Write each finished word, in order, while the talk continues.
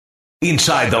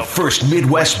Inside the First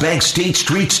Midwest Bank State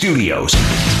Street Studios,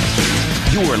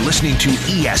 you are listening to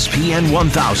ESPN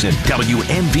 1000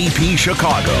 WMVP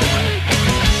Chicago.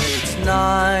 It's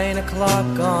 9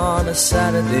 o'clock on a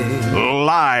Saturday.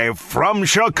 Live from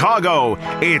Chicago,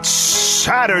 it's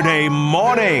Saturday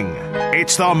morning.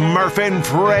 It's the Murph and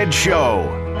Fred Show,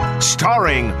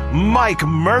 starring Mike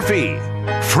Murphy,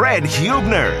 Fred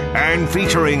Huebner, and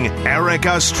featuring Eric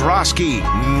Ostrowski.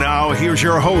 Now here's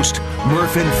your host,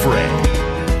 Murph and Fred.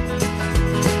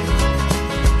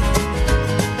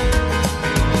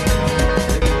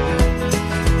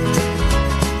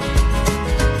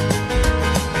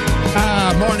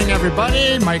 Morning,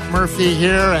 everybody. Mike Murphy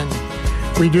here,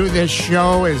 and we do this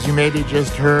show, as you maybe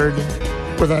just heard,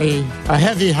 with a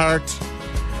heavy heart.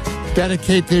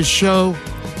 Dedicate this show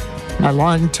my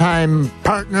longtime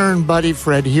partner and buddy,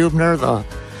 Fred Huebner, the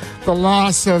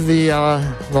loss of the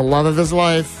love of his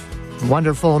life,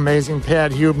 wonderful, amazing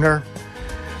Pat Huebner.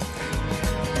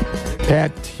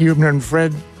 Pat Huebner and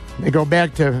Fred, they go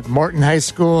back to Morton High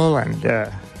School, and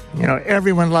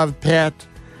everyone loved Pat.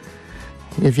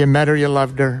 If you met her, you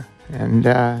loved her. And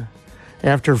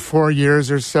after 4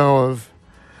 years or so of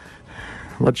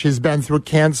what she's been through,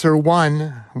 cancer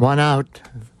won out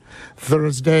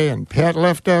Thursday, and Pat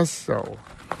left us. So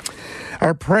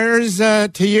our prayers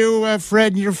to you,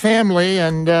 Fred, and your family,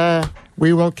 and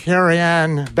we will carry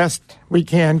on best we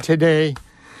can today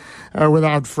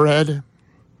without Fred.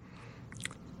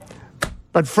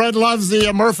 But Fred loves the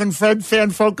Murph and Fred Fan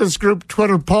Focus Group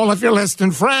Twitter poll. If you're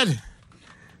listening, Fred.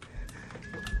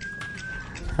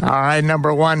 All right,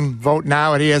 number one, vote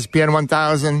now at ESPN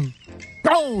 1000.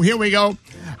 Oh, here we go.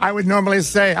 I would normally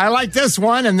say, I like this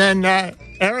one, and then,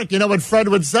 Eric, you know what Fred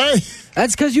would say?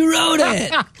 That's because you wrote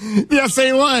it. Yes,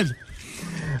 he would.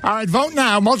 All right, vote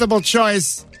now, multiple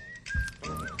choice.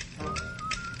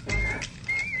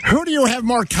 Who do you have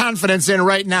more confidence in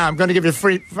right now? I'm going to give you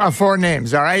four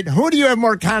names, all right? Who do you have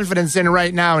more confidence in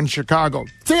right now in Chicago?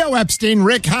 Theo Epstein,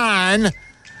 Rick Hahn,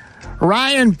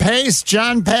 Ryan Pace,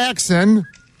 John Paxson.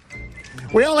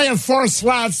 We only have 4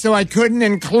 slots, so I couldn't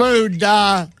include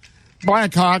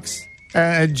Blackhawks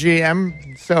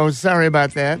GM, so sorry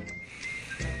about that.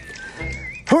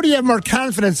 Who do you have more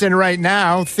confidence in right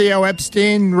now? Theo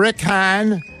Epstein, Rick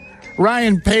Hahn,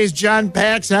 Ryan Pace, John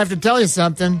Paxson. I have to tell you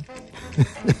something.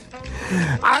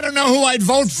 I don't know who I'd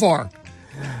vote for.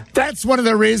 That's one of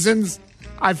the reasons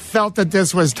I felt that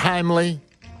this was timely,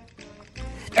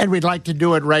 and we'd like to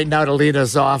do it right now to lead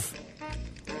us off.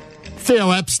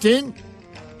 Theo Epstein.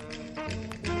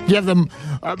 You have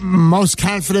the most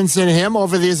confidence in him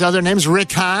over these other names.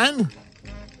 Rick Hahn?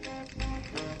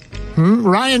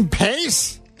 Ryan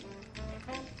Pace?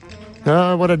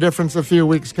 What a difference a few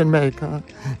weeks can make, huh?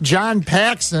 John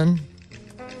Paxson.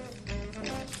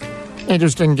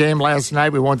 Interesting game last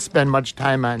night. We won't spend much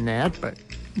time on that, but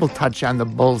we'll touch on the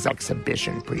Bulls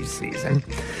exhibition preseason.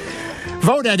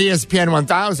 Vote at ESPN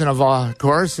 1000, of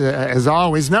course, as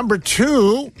always. Number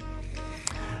 2,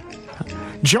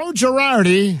 Joe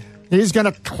Girardi, he's going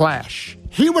to clash.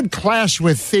 He would clash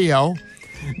with Theo.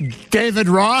 David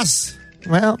Ross,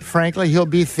 well, frankly, he'll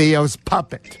be Theo's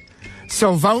puppet.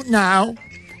 So vote now.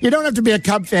 You don't have to be a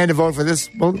Cub fan to vote for this.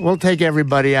 We'll take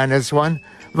everybody on this one.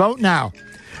 Vote now.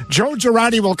 Joe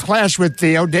Girardi will clash with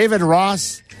Theo. David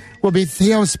Ross will be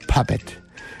Theo's puppet.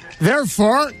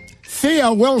 Therefore,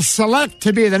 Theo will select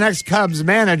to be the next Cubs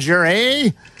manager,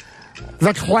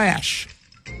 The Clash.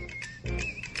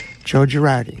 Joe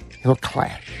Girardi, he'll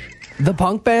clash. The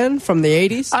punk band from the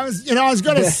 80s? I was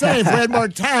going to say, if we had more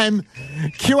time,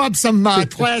 cue up some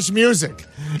Clash music.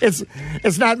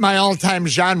 It's not my all-time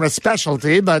genre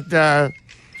specialty, but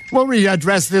we'll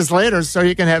readdress this later, so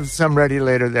you can have some ready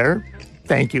later there.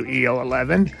 Thank you,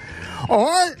 EO11.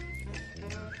 Or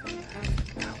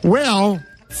will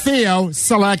Theo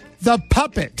select the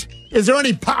puppet? Is there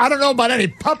any... I don't know about any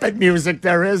puppet music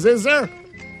there is there?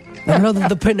 I don't know,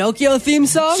 the Pinocchio theme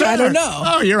song? Sure. I don't know.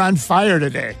 Oh, you're on fire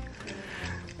today.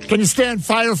 Can you stay on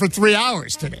fire for 3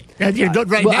 hours today? You're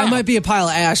good now. I might be a pile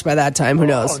of ash by that time. Who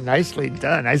knows? Oh, nicely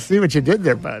done. I see what you did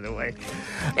there, by the way.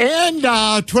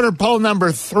 And Twitter poll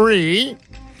number 3.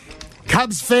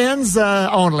 Cubs fans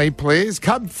only, please.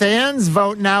 Cub fans,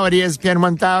 vote now at ESPN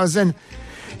 1000.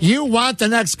 You want the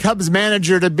next Cubs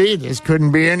manager to be. This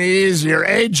couldn't be any easier.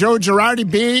 A, Joe Girardi.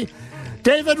 B,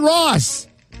 David Ross.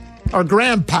 Or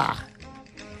Grandpa.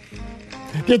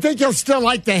 Do you think you'll still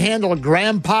like to handle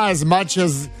Grandpa as much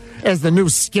as as the new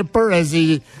skipper, as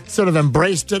he sort of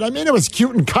embraced it. I mean, it was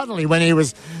cute and cuddly when he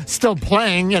was still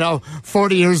playing,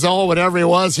 40 years old, whatever he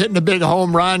was, hitting a big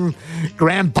home run.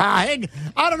 Grandpa, I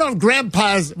don't know if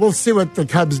Grandpa's, we'll see what the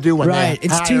Cubs do when Right. they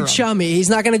It's hire too him. chummy. He's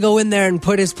not going to go in there and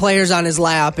put his players on his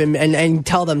lap and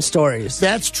tell them stories.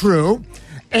 That's true.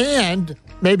 And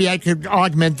maybe I could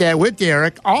augment that with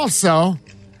Eric. Also,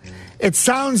 it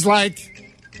sounds like,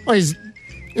 well, he's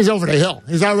over the hill.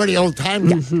 He's already old-time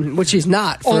guy. Which he's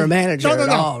not for a manager at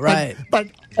all, right? But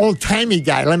old-timey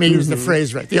guy. Let me use the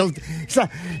phrase right. Joe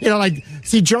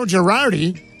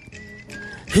Girardi,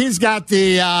 he's got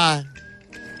the,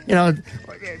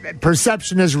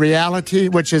 perception is reality,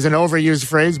 which is an overused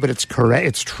phrase, but it's correct.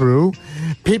 It's true.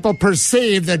 People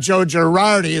perceive that Joe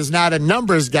Girardi is not a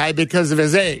numbers guy because of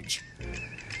his age.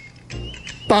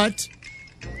 But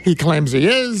he claims he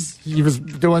is. He was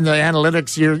doing the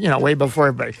analytics way before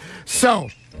everybody. So,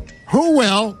 who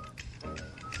will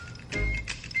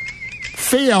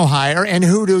Theo hire, and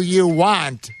who do you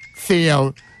want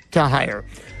Theo to hire?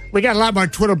 We got a lot more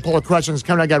Twitter poll questions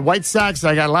coming. I got White Sox.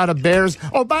 I got a lot of Bears.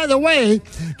 Oh, by the way,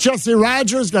 Jesse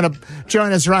Rogers is going to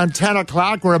join us around 10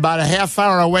 o'clock. We're about a half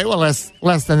hour away. Well,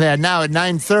 less than that now at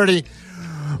 9:30.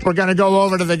 We're going to go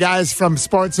over to the guys from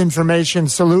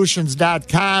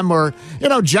sportsinformationsolutions.com where,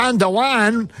 John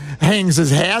Dewan hangs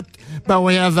his hat. But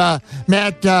we have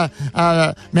Matt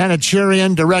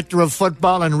Manocherian, Director of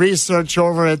Football and Research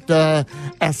over at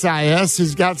SIS.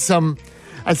 He's got some...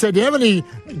 I said, do you have any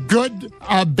good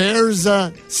Bears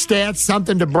stats,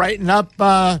 something to brighten up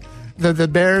the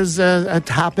Bears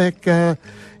topic?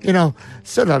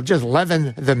 Sort of just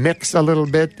leaven the mix a little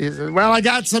bit. He said, well, I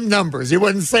got some numbers. He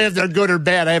wouldn't say if they're good or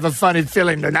bad. I have a funny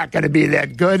feeling they're not going to be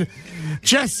that good.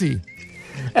 Jesse,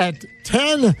 at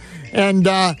 10 and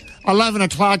 11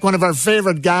 o'clock, one of our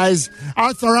favorite guys,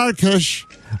 Arthur Arkush,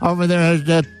 over there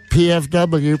at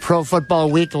PFW, Pro Football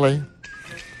Weekly.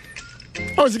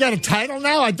 Oh, has he got a title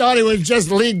now? I thought he was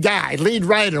just lead guy, lead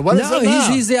writer. What is it now?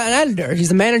 He's an editor. He's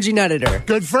the managing editor.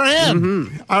 Good for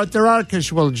him. Arthur Arkush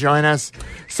will join us.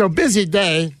 So busy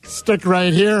day. Stick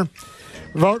right here.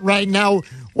 Vote right now.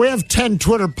 We have 10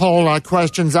 Twitter poll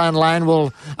questions online.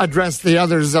 We'll address the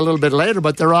others a little bit later,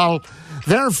 but they're all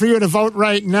there for you to vote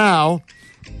right now.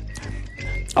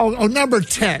 Oh, number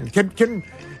 10. Can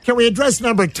we address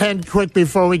number 10 quick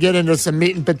before we get into some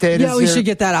meat and potatoes? Yeah, we should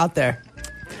get that out there.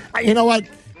 You know what?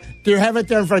 Do you have it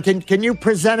there? Can you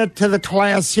present it to the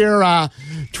class here?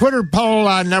 Twitter poll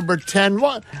number 10.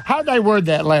 How did I word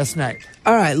that last night?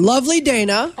 All right. Lovely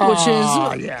Dana, which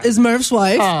is Murph's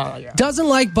wife, doesn't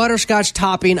like butterscotch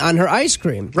topping on her ice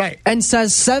cream. Right. And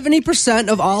says 70%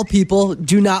 of all people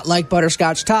do not like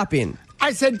butterscotch topping.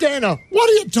 I said, Dana, what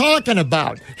are you talking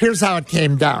about? Here's how it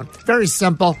came down. Very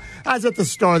simple. I was at the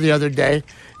store the other day,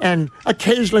 and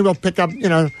occasionally we'll pick up,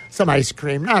 some ice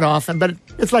cream. Not often, but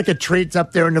it's like a treat. It's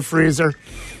up there in the freezer.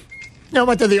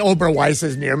 Went to the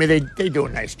Oberweisses near me. They do a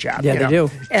nice job. Yeah, they do.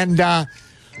 And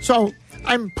so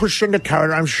I'm pushing the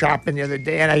cart. I'm shopping the other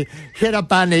day, and I hit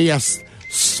up on the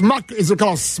Smuck. Is it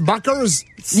called Smuckers?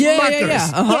 Smuckers.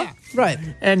 Yeah. Uh-huh. Yeah. Right.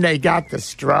 And they got the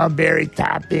strawberry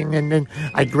topping, and then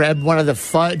I grabbed one of the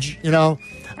fudge,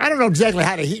 I don't know exactly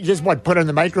how to heat. Just put it in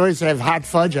the microwave so have hot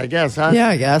fudge, I guess, huh? Yeah,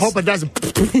 I guess. Hope it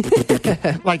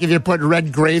doesn't. Like if you put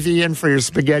red gravy in for your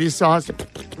spaghetti sauce.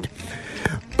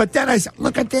 But then I said,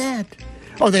 look at that.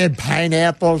 Oh, they had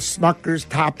pineapple, Smucker's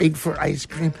topping for ice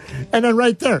cream. And then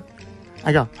right there,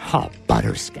 I go,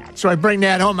 butterscotch. So I bring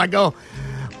that home. I go,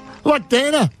 look,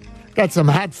 Dana, got some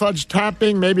hot fudge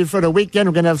topping. Maybe for the weekend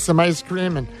we're going to have some ice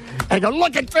cream. And I go,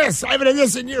 look at this. I have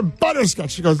this in your butterscotch.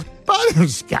 She goes,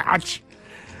 butterscotch?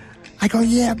 I go,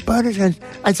 yeah, butterscotch.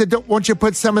 I said, won't you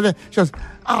put some of the... She goes,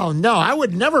 oh, no, I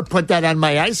would never put that on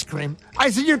my ice cream.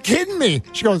 I said, you're kidding me.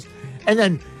 She goes, and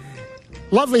then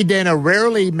lovely Dana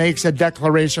rarely makes a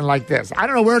declaration like this. I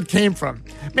don't know where it came from.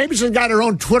 Maybe she's got her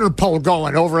own Twitter poll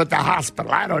going over at the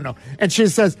hospital. I don't know. And she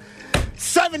says,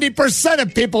 70%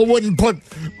 of people wouldn't put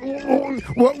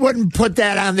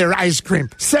that on their ice cream.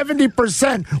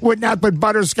 70% would not put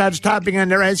butterscotch topping on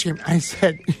their ice cream. I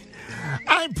said...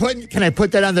 can I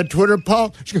put that on the Twitter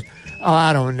poll? She goes, oh,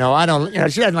 I don't know.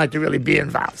 She doesn't like to really be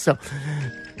involved. So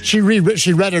she read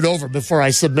it over before I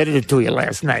submitted it to you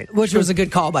last night. Which was a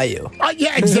good call by you.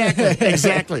 Yeah,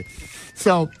 exactly.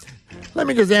 So let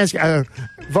me just ask you,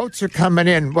 votes are coming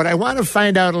in. What I want to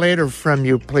find out later from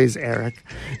you, please, Eric,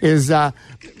 is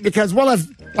because we'll have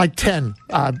like 10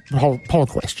 poll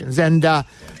questions, and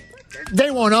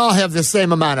they won't all have the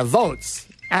same amount of votes.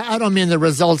 I don't mean the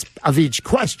results of each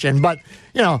question, but,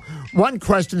 one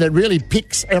question that really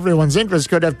piques everyone's interest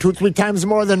could have 2-3 times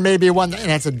more than maybe one, and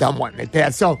that's a dumb one they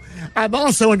passed. So I'm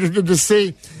also interested to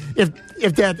see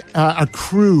if that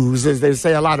accrues, as they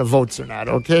say, a lot of votes or not,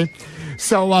 okay?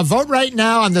 So vote right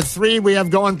now on the 3 we have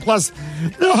going, plus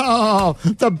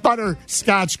the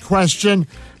butterscotch question.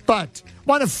 But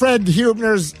one of Fred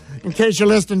Huebner's, in case you're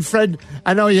listening, Fred,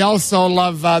 I know you also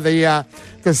love the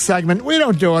segment. We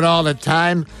don't do it all the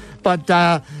time, but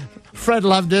Fred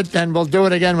loved it, and we'll do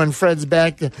it again when Fred's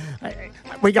back.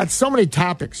 We got so many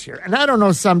topics here, and I don't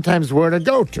know sometimes where to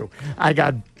go to. I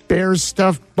got Bears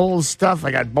stuff, Bulls stuff,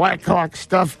 I got Blackhawks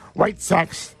stuff, White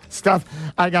Sox stuff,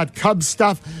 I got Cubs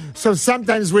stuff. So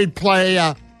sometimes we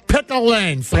play Pick a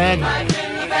Lane, Fred. Life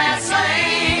in the fast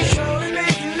lane, surely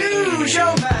make you lose your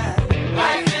mind.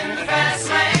 Life in the fast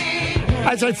lane.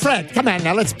 I say, Fred, come on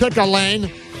now, let's pick a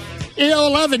lane.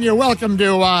 EO11, you're welcome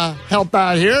to help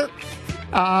out here.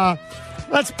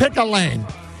 Let's pick a lane.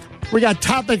 We got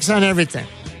topics on everything,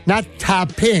 not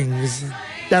toppings.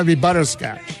 That would be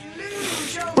butterscotch.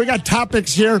 We got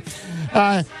topics here.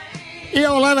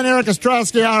 EO11, Eric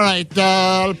Ostrowski. All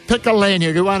right, pick a lane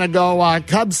here. You want to go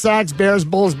Cubs, Sox, Bears,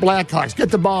 Bulls, Blackhawks.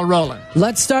 Get the ball rolling.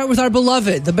 Let's start with our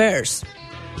beloved, the Bears.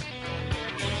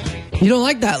 You don't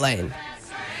like that lane?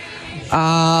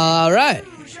 All right.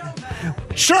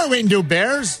 Sure, we can do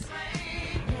Bears.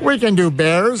 We can do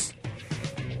Bears.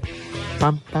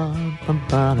 Bum, bum, bum,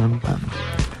 bum, bum.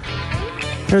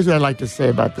 Here's what I'd like to say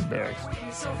about the Bears.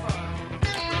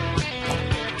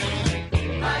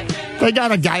 They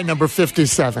got a guy number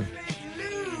 57.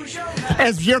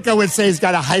 As Yurko would say, he's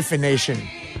got a hyphenation.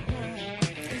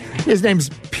 His name's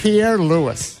Pierre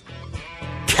Lewis.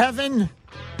 Kevin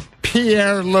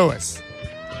Pierre Lewis.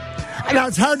 Now,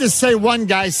 it's hard to say one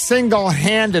guy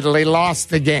single-handedly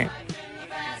lost the game.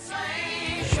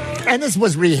 And this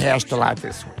was rehashed a lot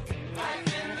this week.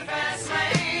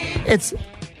 It's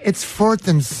 4th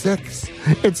and 6.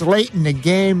 It's late in the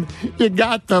game. You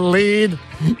got the lead.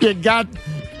 You got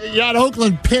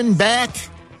Oakland pinned back.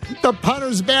 The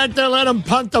punter's back there. Let him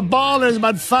punt the ball. There's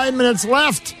about 5 minutes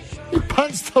left. He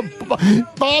punts the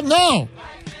ball. No.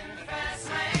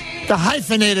 The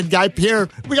hyphenated guy, Pierre.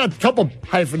 We got a couple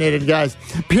hyphenated guys.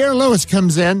 Pierre Lewis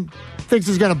comes in, thinks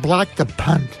he's going to block the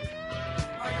punt.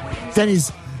 Then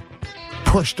he's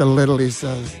pushed a little, he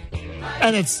says.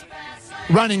 And it's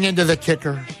running into the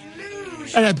kicker.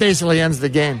 And it basically ends the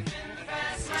game.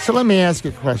 So let me ask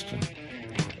you a question.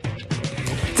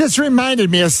 This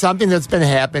reminded me of something that's been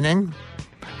happening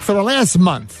for the last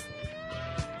month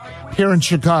here in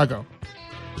Chicago.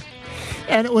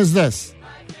 And it was this.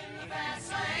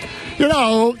 You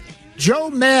know, Joe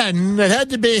Madden, it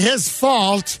had to be his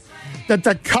fault that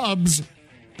the Cubs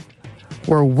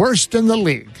were worst in the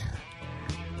league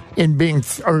in being,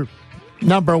 or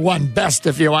number one best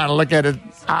if you want to look at it,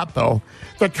 Oppo.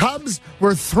 The Cubs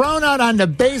were thrown out on the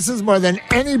bases more than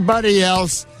anybody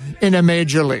else in the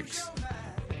major leagues.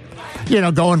 You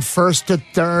know, going first to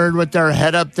third with their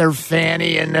head up their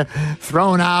fanny and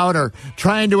thrown out, or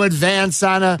trying to advance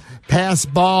on a pass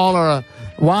ball or a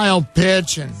wild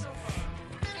pitch. And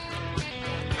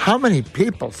how many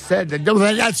people said that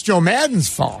that's Joe Madden's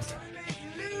fault?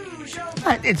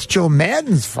 It's Joe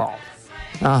Madden's fault.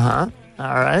 Uh-huh.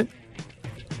 All right.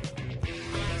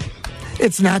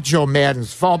 It's not Joe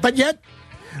Madden's fault. But yet,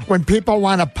 when people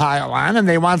want to pile on and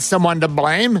they want someone to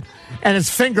blame, and it's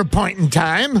finger-pointing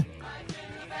time.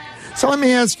 So let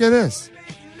me ask you this.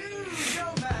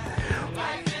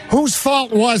 Whose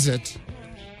fault was it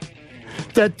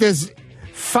that this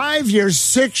 5-year,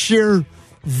 6-year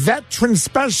veteran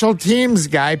special teams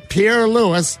guy, Pierre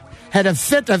Lewis, had a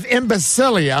fit of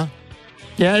imbecilia?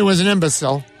 Yeah, he was an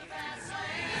imbecile.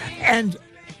 And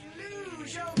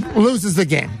loses the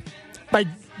game by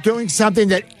doing something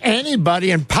that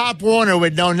anybody in Pop Warner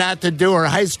would know not to do, or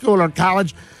high school or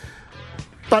college.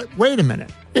 But wait a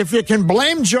minute. If you can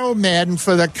blame Joe Madden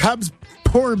for the Cubs'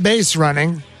 poor base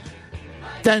running,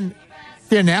 then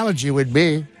the analogy would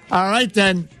be, all right,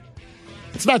 then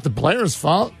it's not the player's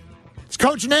fault. It's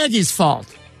Coach Nagy's fault.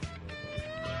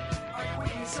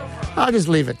 I'll just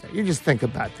leave it there. You just think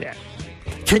about that.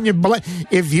 Can you blame?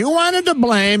 If you wanted to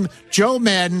blame Joe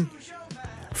Madden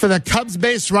for the Cubs'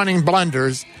 base running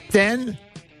blunders, then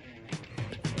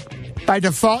by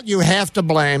default you have to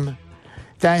blame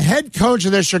the head coach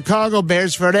of the Chicago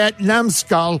Bears for that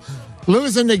numbskull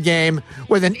losing the game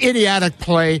with an idiotic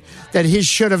play that he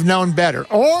should have known better.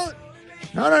 Or,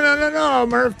 no,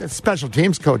 Murph, that's special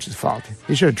teams coach's fault.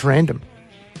 He should have trained him.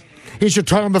 He should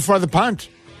tell him before the punt.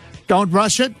 Don't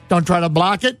rush it. Don't try to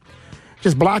block it.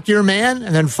 Just block your man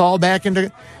and then fall back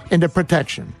into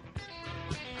protection.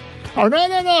 Oh,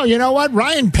 no. You know what?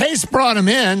 Ryan Pace brought him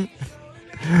in.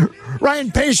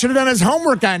 Ryan Pace should have done his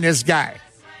homework on this guy.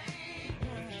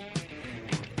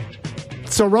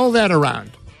 So roll that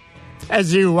around.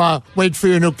 as you wait for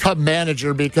your new Cub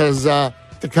manager because the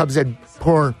Cubs had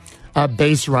poor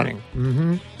base running.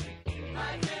 Mm-hmm.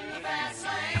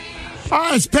 All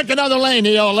right, let's pick another lane,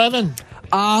 EO11.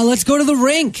 Let's go to the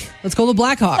rink. Let's go to the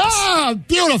Blackhawks. Oh,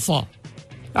 beautiful.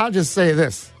 I'll just say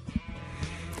this.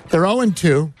 They're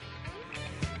 0-2.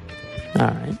 All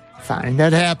right, fine.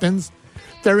 That happens.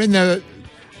 They're in the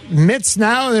midst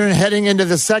now. They're heading into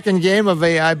the second game of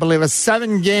I believe, a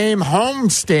 7-game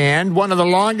homestand, one of the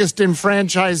longest in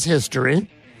franchise history.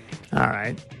 All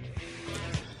right.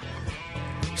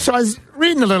 So I was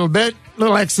reading a little bit,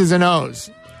 little X's and O's.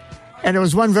 And it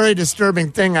was one very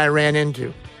disturbing thing I ran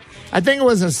into. I think it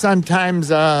was a Sun-Times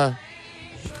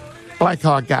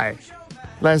Blackhawk guy.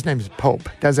 Last name is Pope.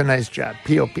 Does a nice job.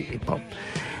 P-O-P-E, Pope.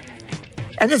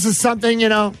 And this is something,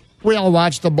 we all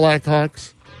watch the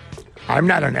Blackhawks. I'm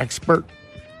not an expert.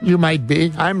 You might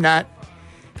be. I'm not.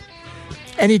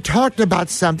 And he talked about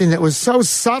something that was so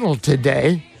subtle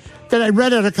today that I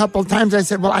read it a couple times. I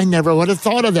said, well, I never would have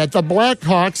thought of that. The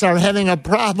Blackhawks are having a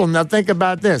problem. Now think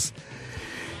about this.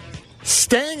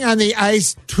 Staying on the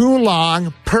ice too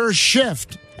long per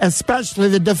shift, especially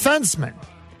the defensemen.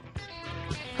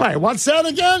 All right, what's that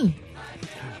again?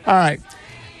 All right,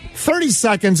 30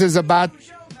 seconds is about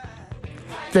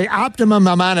the optimum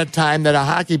amount of time that a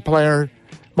hockey player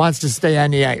wants to stay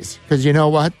on the ice. Because you know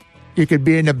what? You could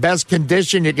be in the best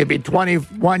condition. You could be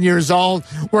 21 years old,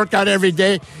 work out every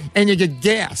day, and you get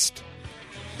gassed.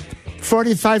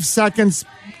 45 seconds,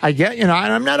 I get,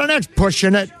 I'm not an ex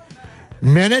pushing it.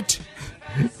 Minute.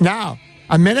 Now,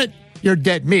 a minute, you're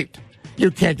dead meat. You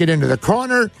can't get into the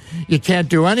corner. You can't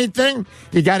do anything.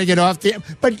 You got to get off the...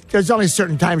 But there's only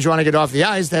certain times you want to get off the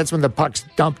ice. That's when the puck's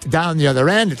dumped down the other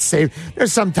end. It's safe.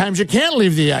 There's sometimes you can't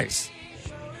leave the ice.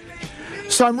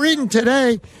 So I'm reading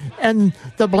today, and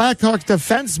the Blackhawks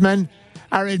defensemen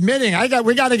are admitting,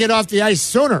 we got to get off the ice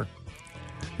sooner.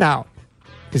 Now,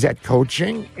 is that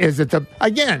coaching? Is it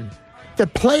again, the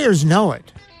players know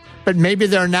it, but maybe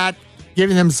they're not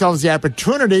giving themselves the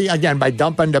opportunity, again, by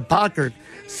dumping the puck.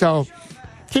 So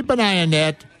keep an eye on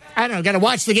that. I don't know, got to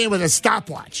watch the game with a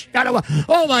stopwatch.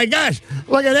 Oh, my gosh,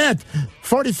 look at that.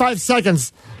 45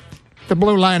 seconds. The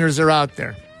Blue Liners are out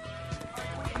there.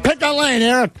 Pick a lane,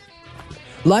 Eric.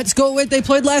 Let's go with they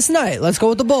played last night. Let's go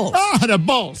with the Bulls. Oh, the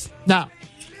Bulls. Now,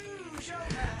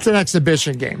 it's an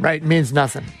exhibition game, right? It means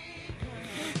nothing.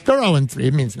 They're 0-3.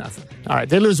 It means nothing. All right,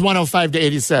 they lose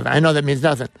 105-87. I know that means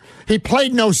nothing. He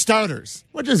played no starters,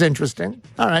 which is interesting.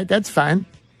 All right, that's fine.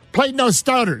 Played no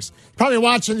starters. Probably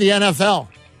watching the NFL.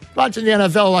 Watching the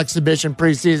NFL exhibition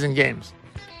preseason games.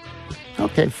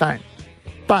 Okay, fine.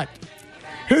 But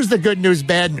here's the good news,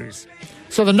 bad news.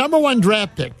 So the number 1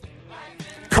 draft pick,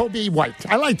 Kobe White.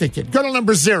 I like the kid. Good old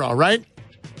number 0, right?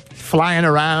 Flying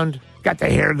around. Got the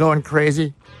hair going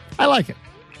crazy. I like it.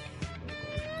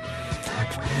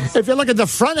 If you look at the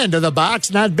front end of the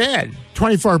box, not bad.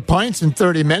 24 points in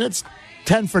 30 minutes.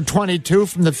 10 for 22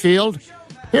 from the field.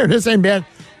 Here, this ain't bad.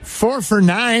 4 for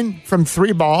 9 from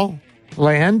 3-ball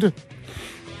land.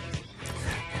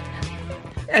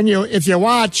 And if you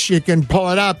watch, you can pull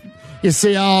it up. You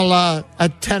see all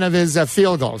 10 of his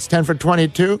field goals. 10 for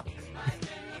 22.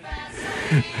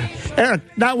 Eric,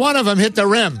 not one of them hit the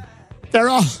rim. They're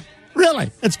all,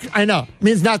 really, I know,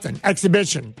 means nothing.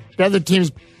 Exhibition. The other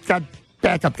team's got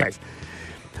backup guys.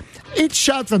 Each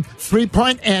shot from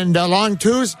 3-point and long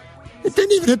twos, it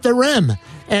didn't even hit the rim.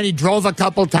 And he drove a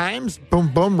couple times.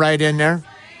 Boom, boom, right in there.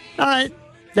 All right,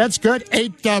 that's good.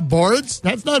 8 boards.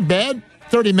 That's not bad.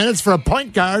 30 minutes for a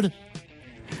point guard.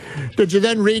 Did you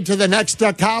then read to the next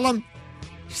column?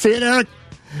 See it, Eric?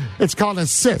 It's called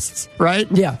assists, right?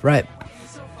 Yeah, right.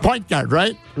 Point guard,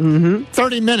 right? Mm-hmm.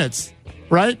 30 minutes,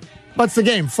 right? What's the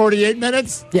game, 48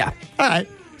 minutes? Yeah. All right,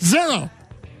 0.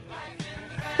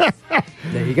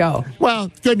 There you go.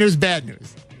 Well, good news, bad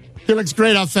news. He looks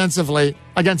great offensively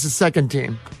against the second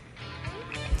team.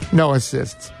 No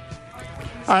assists.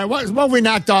 All right, what have we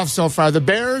knocked off so far? The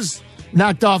Bears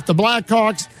knocked off the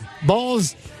Blackhawks.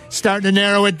 Bulls starting to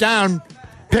narrow it down.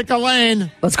 Pick a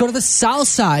lane. Let's go to the south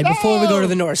side before we go to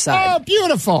the north side. Oh,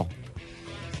 beautiful.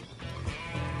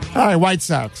 All right, White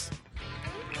Sox.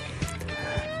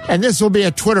 And this will be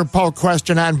a Twitter poll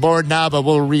question on board now, but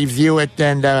we'll review it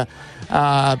and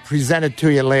present it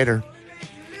to you later.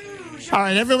 All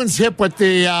right, everyone's hip with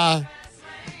the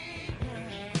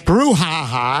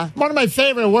brouhaha. One of my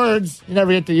favorite words. You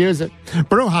never get to use it.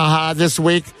 Brouhaha this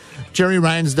week. Jerry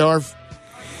Reinsdorf.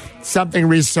 Something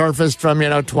resurfaced from,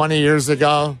 20 years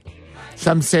ago.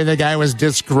 Some say the guy was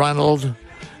disgruntled.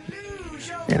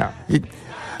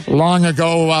 Long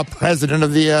ago, president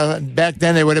of the, back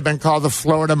then they would have been called the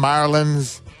Florida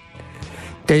Marlins.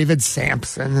 David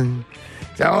Sampson.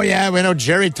 Oh, yeah, we know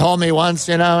Jerry told me once,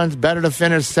 it's better to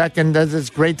finish second. It's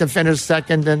great to finish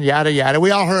second and yada, yada.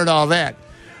 We all heard all that.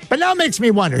 But now it makes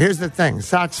me wonder. Here's the thing.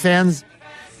 Sox fans,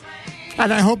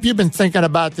 and I hope you've been thinking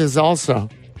about this also.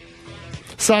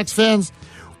 Sox fans,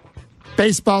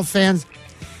 baseball fans,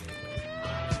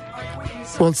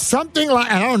 will something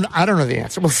like, I don't know the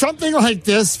answer. Will something like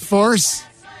this force,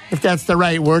 if that's the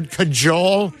right word,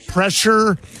 cajole,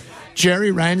 pressure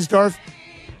Jerry Reinsdorf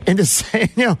into saying,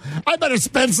 I better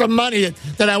spend some money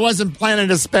that I wasn't planning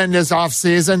to spend this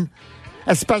offseason,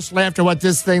 especially after what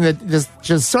this thing that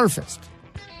just surfaced.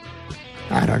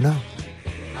 I don't know.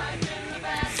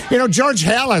 George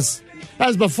Halas, that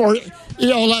was before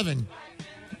E11.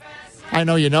 I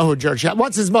know you know who George Halas.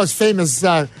 What's his most famous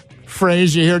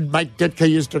phrase you heard Mike Ditka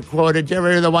used to quote it? Did you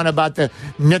ever hear the one about the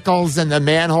nickels and the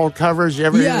manhole covers? You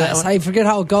ever hear that one? I forget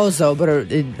how it goes, though, but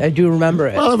I do remember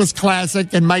it. Well, it was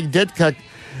classic, and Mike Ditka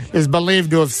is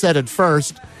believed to have said it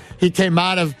first. He came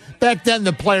out of, back then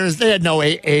the players, they had no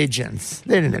agents.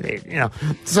 They didn't have,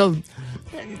 So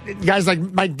guys like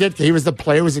Mike Ditka, he was the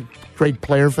player, was a great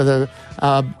player for the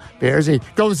Bears. He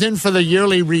goes in for the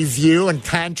yearly review and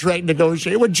contract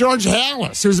negotiation with George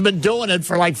Halas, who's been doing it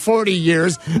for like 40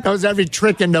 years, knows every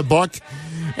trick in the book.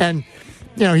 And,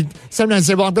 he sometimes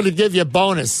say, well, I'm going to give you a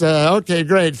bonus. Okay,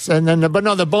 great. And then, but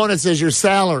no, the bonus is your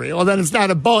salary. Well, then it's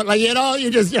not a bonus. Like, you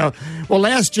just, well,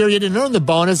 last year you didn't earn the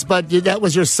bonus, but that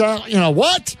was your salary.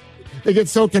 What? They get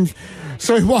so confused.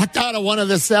 So he walked out of one of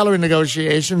the salary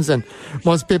negotiations, and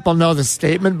most people know the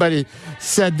statement, but he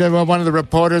said to one of the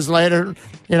reporters later,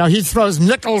 he throws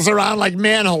nickels around like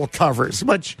manhole covers,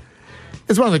 which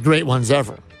is one of the great ones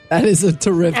ever. That is a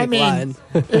terrific line.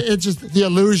 It's just the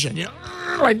illusion,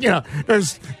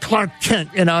 there's Clark Kent,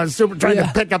 super trying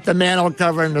to pick up the manhole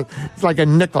cover, and it's like a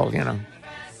nickel,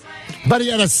 But he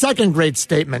had a second great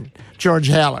statement, George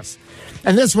Halas.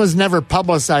 And this was never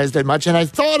publicized that much, and I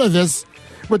thought of this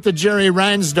with the Jerry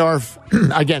Reinsdorf,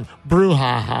 again,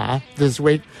 brouhaha this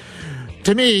week.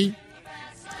 To me,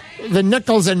 the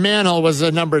nickels and manhole was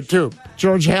the number two.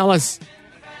 George Halas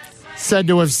said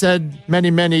to have said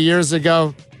many, many years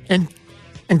ago, in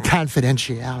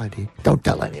confidentiality, don't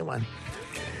tell anyone.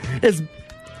 I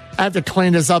have to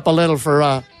clean this up a little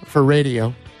for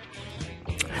radio.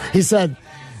 He said,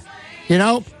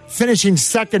 finishing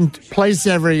second place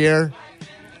every year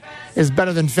is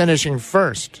better than finishing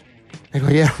first. I go,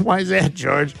 yeah, why is that,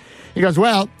 George? He goes,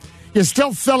 well, you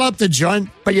still fill up the joint,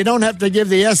 but you don't have to give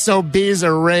the SOBs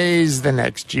a raise the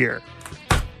next year.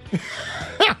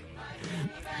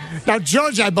 Now,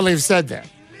 George, I believe, said that.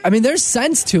 There's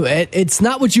sense to it. It's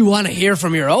not what you want to hear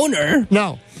from your owner.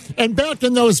 No. And back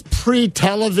in those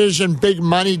pre-television big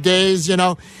money days,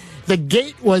 the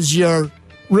gate was your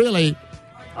really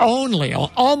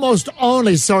almost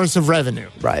only source of revenue.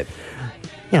 Right.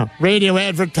 Radio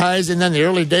advertising, then the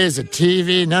early days of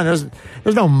TV. No,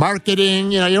 there's no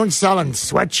marketing. You weren't selling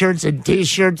sweatshirts and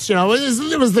T-shirts. It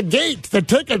was the gate, the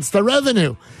tickets, the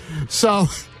revenue. So,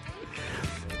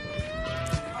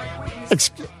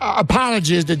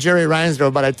 apologies to Jerry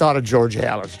Reinsdorf, but I thought of George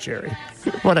Halas, Jerry.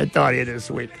 What I thought of you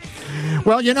this week.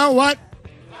 Well, you know what?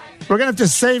 We're going to have to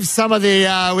save some of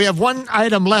the, we have one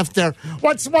item left there.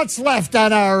 What's left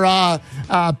on our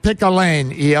pick a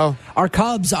lane, EO? Our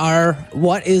Cubs are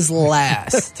what is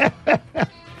last.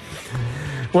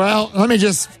 Well, let me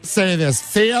just say this.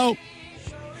 Theo,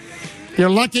 you're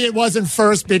lucky it wasn't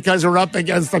first because we're up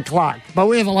against the clock. But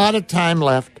we have a lot of time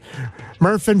left.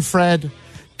 Murph and Fred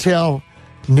till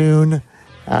noon.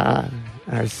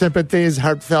 Our sympathies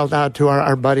heartfelt out to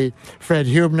our buddy Fred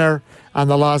Hubner on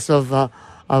the loss of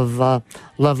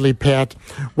lovely Pat.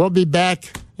 We'll be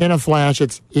back in a flash.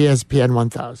 It's ESPN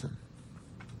 1000.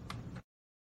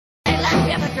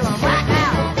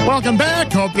 Welcome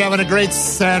back. Hope you're having a great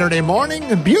Saturday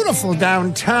morning. Beautiful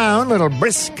downtown, little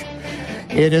brisk.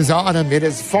 It is autumn. It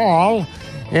is fall.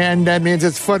 And that means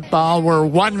it's football. We're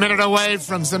 1 minute away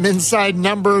from some inside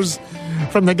numbers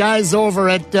from the guys over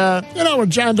at, where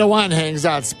John DeWan hangs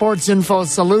out, Sports Info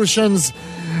Solutions.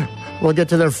 We'll get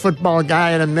to their football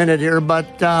guy in a minute here,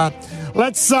 but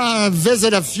let's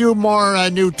visit a few more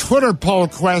new Twitter poll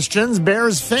questions.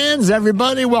 Bears fans,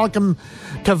 everybody, welcome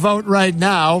to vote right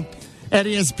now at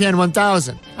ESPN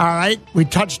 1000. All right, we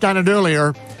touched on it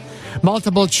earlier.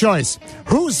 Multiple choice.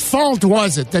 Whose fault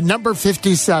was it that number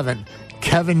 57,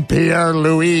 Kevin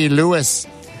Pierre-Louis Lewis,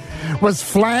 was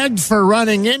flagged for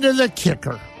running into the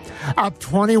kicker up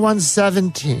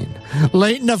 21-17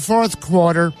 late in the fourth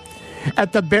quarter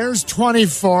at the Bears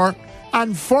 24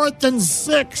 on 4th and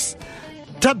 6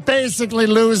 to basically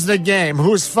lose the game?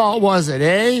 Whose fault was it?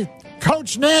 A,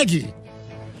 Coach Nagy.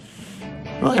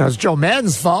 Well, it's Joe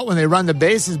Madden's fault when they run the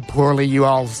bases poorly,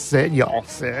 y'all said.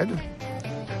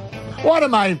 What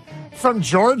am I, from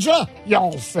Georgia?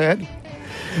 Y'all said.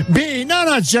 B,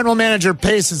 no, it's General Manager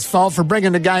Pace's fault for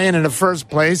bringing the guy in the first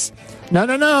place.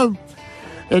 No.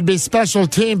 It'd be special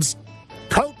teams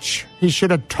coach. He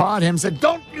should have taught him, said,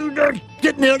 don't you dare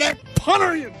get near that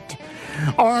punter.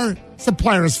 Or it's the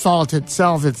player's fault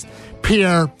itself. It's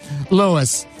Pierre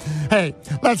Lewis. Hey,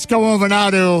 let's go over now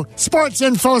to Sports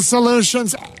Info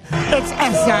Solutions. It's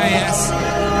SIS.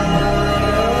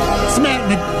 It's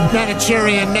Matt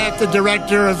Manocherian, Matt, the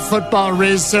Director of Football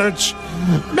Research.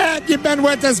 Matt, you've been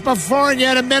with us before, and you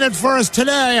had a minute for us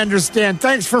today, I understand.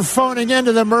 Thanks for phoning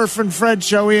into the Murph and Fred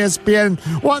Show, ESPN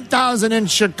 1000 in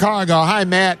Chicago. Hi,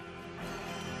 Matt.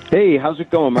 Hey, how's it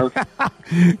going, Murph?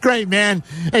 Great, man.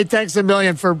 Hey, thanks a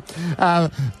million for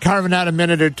carving out a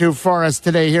minute or two for us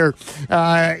today here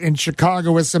in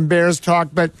Chicago with some Bears talk.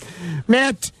 But,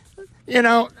 Matt, you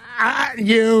know,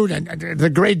 you and the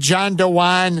great John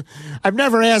DeWan, I've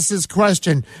never asked this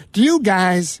question. Do you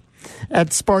guys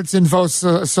at Sports Info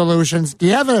Solutions, do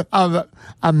you have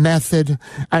a method,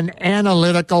 an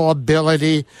analytical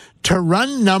ability to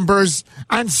run numbers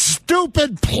on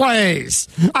stupid plays?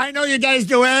 I know you guys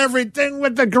do everything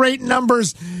with the great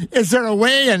numbers. Is there a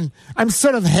way, and I'm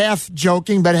sort of half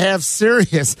joking but half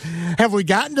serious, have we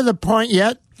gotten to the point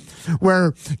yet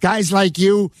where guys like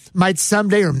you might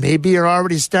someday, or maybe you're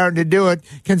already starting to do it,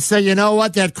 can say, you know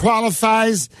what, that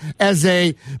qualifies as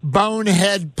a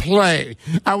bonehead play?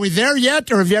 Are we there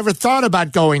yet, or have you ever thought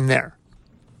about going there?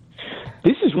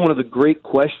 This is one of the great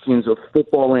questions of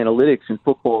football analytics and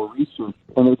football research,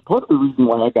 and it's part of the reason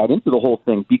why I got into the whole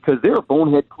thing, because there are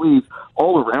bonehead plays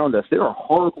all around us. There are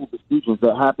horrible decisions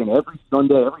that happen every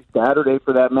Sunday, every Saturday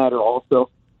for that matter also.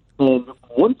 And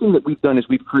one thing that we've done is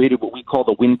we've created what we call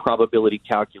the win probability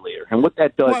calculator. And what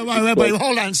that does... Wait,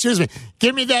 hold on, excuse me.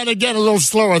 Give me that again a little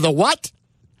slower. The what?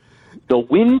 The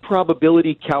win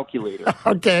probability calculator.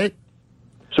 Okay.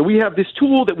 So we have this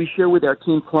tool that we share with our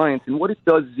team clients, and what it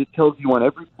does is it tells you on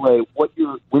every play what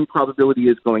your win probability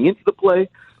is going into the play,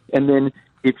 and then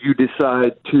if you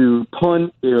decide to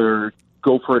punt or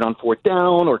go for it on fourth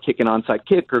down or kick an onside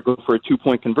kick or go for a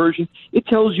 2-point conversion, it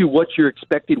tells you what your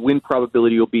expected win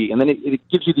probability will be. And then it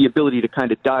gives you the ability to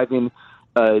kind of dive in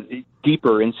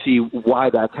deeper and see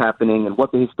why that's happening and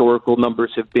what the historical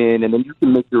numbers have been. And then you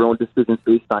can make your own decisions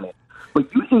based on it.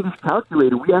 But using this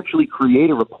calculator, we actually create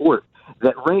a report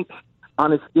that ranks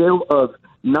on a scale of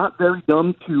not very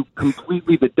dumb to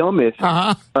completely the dumbest,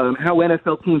 how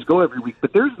NFL teams go every week.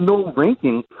 But there's no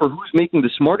ranking for who's making the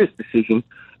smartest decision,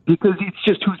 because it's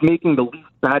just who's making the least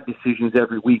bad decisions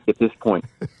every week at this point.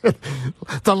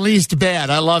 The least bad.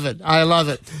 I love it.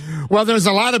 Well, there's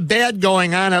a lot of bad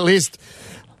going on, at least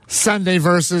Sunday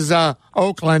versus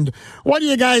Oakland. What do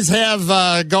you guys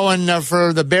have going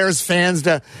for the Bears fans?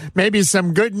 Maybe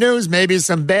some good news, maybe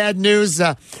some bad news.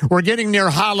 We're getting near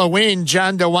Halloween.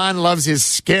 John DeWan loves his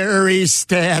scary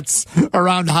stats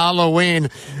around Halloween.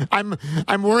 I'm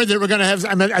worried that we're going to have.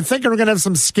 I think we're going to have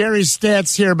some scary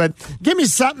stats here. But give me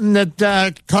something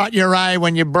that caught your eye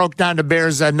when you broke down the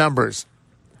Bears' numbers.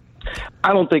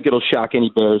 I don't think it'll shock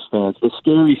any Bears fans. The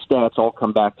scary stats all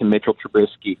come back to Mitchell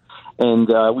Trubisky. And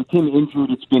with him injured,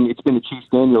 it's been the Chase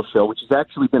Daniel show, which has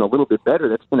actually been a little bit better.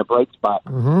 That's been a bright spot.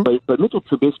 Mm-hmm. But Mitchell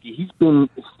Trubisky, he's been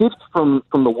fifth from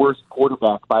the worst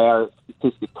quarterback by our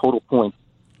statistic, total points.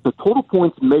 The total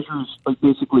points measures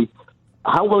basically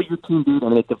how well your team did,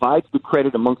 and it divides the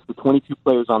credit amongst the 22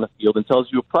 players on the field and tells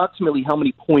you approximately how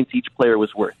many points each player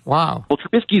was worth. Wow. Well,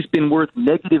 Trubisky's been worth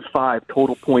 -5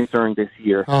 total points earned this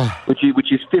year,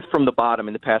 which is fifth from the bottom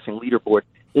in the passing leaderboard.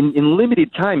 In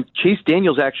limited time, Chase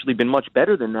Daniel's actually been much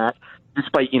better than that,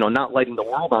 despite not lighting the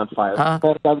world on fire. That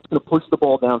guy that's going to push the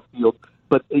ball downfield.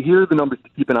 But here are the numbers to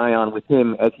keep an eye on with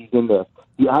him as he's in there.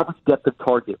 The average depth of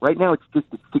target. Right now it's just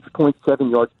at 6.7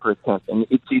 yards per attempt. And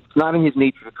it's not in his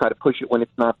nature to try to push it when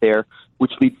it's not there,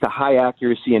 which leads to high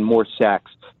accuracy and more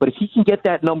sacks. But if he can get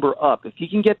that number up, if he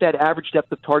can get that average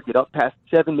depth of target up past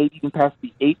 7, maybe even past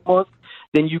the 8 mark,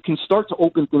 then you can start to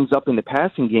open things up in the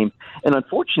passing game. And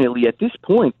unfortunately, at this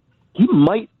point, he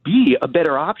might be a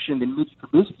better option than Mitch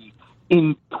Trubisky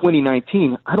in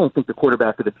 2019. I don't think the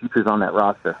quarterback of the future is on that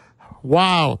roster.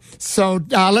 Wow. So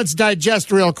let's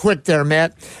digest real quick there,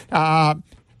 Matt.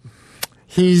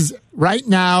 He's right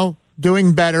now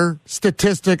doing better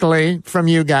statistically from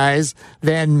you guys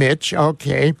than Mitch.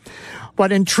 Okay.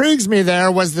 What intrigues me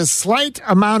there was the slight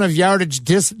amount of yardage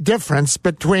difference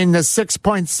between the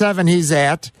 6.7 he's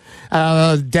at,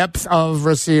 depth of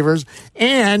receivers,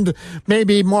 and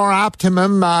maybe more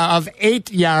optimum of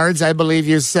 8 yards, I believe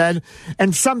you said.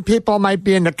 And some people might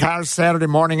be in the car Saturday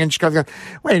morning in Chicago.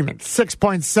 Wait a minute,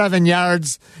 6.7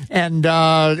 yards and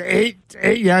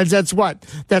 8 yards, that's what?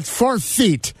 That's 4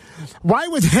 feet. Why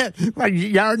would that, a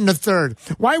yard and a third,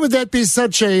 why would that be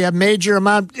such a major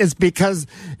amount? It's because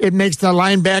it makes the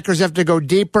linebackers have to go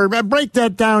deeper. Break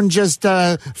that down just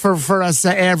for us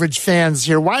average fans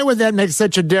here. Why would that make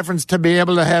such a difference to be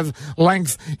able to have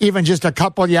length even just a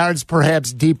couple yards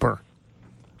perhaps deeper?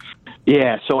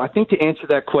 Yeah, so I think to answer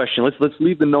that question, let's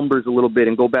leave the numbers a little bit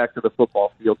and go back to the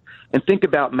football field and think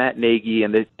about Matt Nagy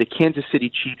and the Kansas City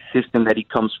Chiefs system that he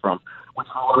comes from, which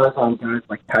relies on guys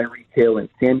like Tyreek Hill and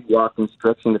Sammy Watkins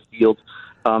stretching the field.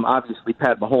 Obviously,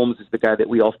 Pat Mahomes is the guy that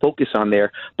we all focus on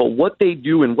there. But what they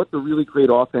do and what the really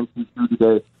great offenses do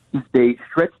today is they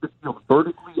stretch the field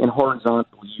vertically and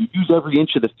horizontally. You use every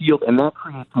inch of the field, and that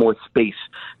creates more space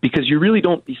because you really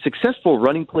don't – the successful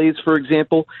running plays, for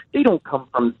example, they don't come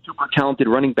from super talented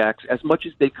running backs as much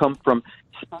as they come from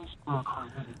space being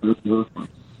created.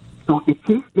 So if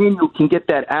Chase Daniel can get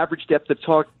that average depth of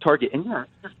target, and yeah,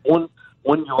 it's just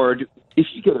one yard, if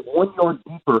you get it 1 yard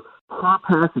deeper per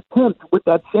pass attempt, what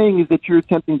that's saying is that you're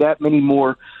attempting that many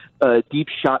more deep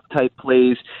shot type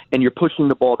plays, and you're pushing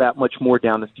the ball that much more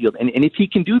down the field. And if he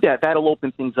can do that, that'll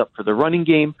open things up for the running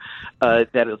game.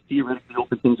 That'll theoretically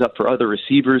open things up for other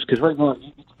receivers because right now it's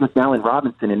just Allen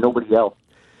Robinson and nobody else.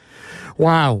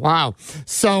 Wow.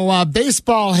 So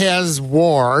baseball has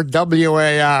WAR,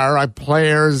 W-A-R,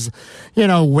 players,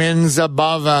 wins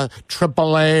above a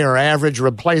AAA or average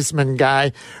replacement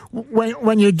guy.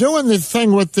 When you're doing the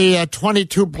thing with the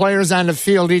 22 players on the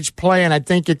field each play, and I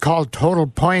think you call total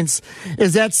points,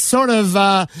 is that sort of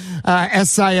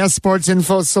SIS, Sports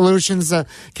Info Solutions?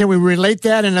 Can we relate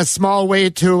that in a small way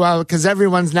to, because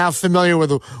everyone's now familiar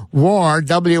with WAR,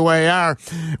 W-A-R.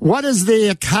 What is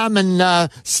the common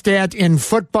stat in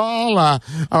football,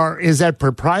 or is that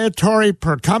proprietary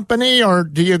per company, or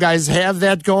do you guys have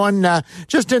that going?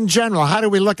 Just in general, how do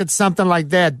we look at something like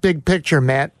that, big picture,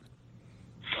 Matt?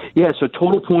 Yeah, so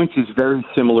total points is very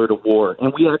similar to WAR,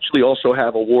 and we actually also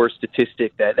have a WAR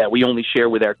statistic that we only share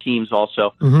with our teams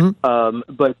also. Mm-hmm.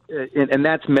 But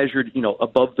that's measured,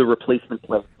 above the replacement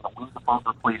play, wins above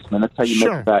replacement. That's how you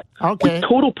measure that. Okay. With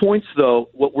total points, though,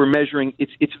 what we're measuring,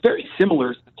 it's very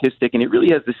similar statistic, and it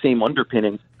really has the same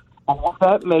underpinnings. But what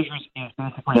that measures is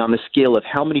basically on the scale of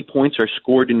how many points are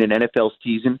scored in an NFL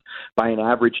season by an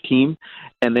average team,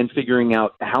 and then figuring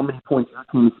out how many points your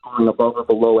team is scoring above or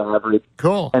below average.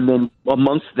 Cool. And then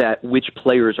amongst that, which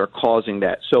players are causing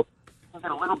that. So to get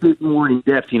a little bit more in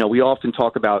depth, we often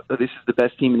talk about this is the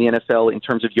best team in the NFL in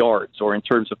terms of yards or in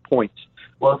terms of points.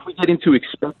 Well, if we get into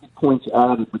expected points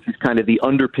added, which is kind of the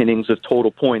underpinnings of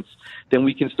total points, then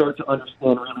we can start to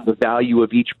understand really the value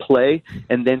of each play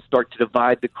and then start to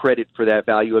divide the credit for that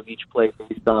value of each play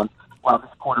based on, wow,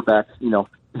 this quarterback,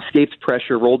 escaped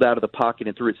pressure, rolled out of the pocket,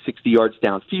 and threw it 60 yards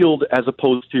downfield, as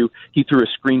opposed to he threw a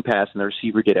screen pass and the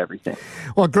receiver did everything.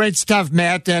 Well, great stuff,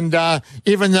 Matt. And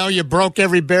even though you broke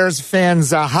every Bears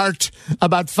fan's heart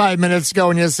about 5 minutes ago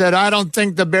and you said, I don't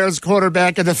think the Bears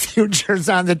quarterback of the future is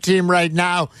on the team right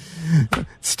now,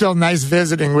 still nice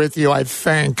visiting with you, I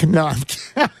think. No.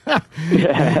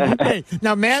 Hey,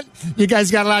 now, Matt, you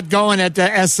guys got a lot going at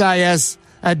SIS.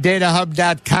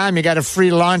 DataHub.com. You got a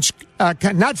free lunch,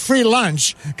 not free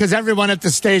lunch, because everyone at the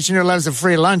station here loves a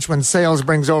free lunch when sales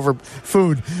brings over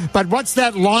food. But what's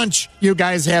that launch you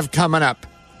guys have coming up?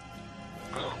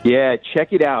 Yeah,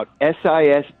 check it out,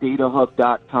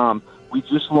 SISDataHub.com. We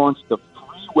just launched a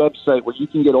free website where you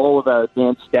can get all of our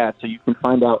advanced stats, so you can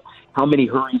find out how many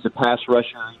hurries a pass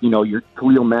rusher, your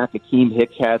Khalil Mack, Akeem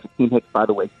Hicks has. Akeem Hicks, by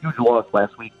the way, huge loss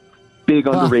last week. Big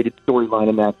underrated storyline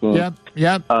in that game.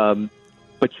 Yep.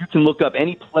 But you can look up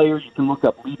any player, you can look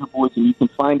up leaderboards, and you can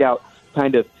find out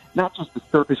kind of not just the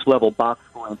surface-level box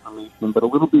score information, but a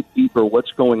little bit deeper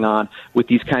what's going on with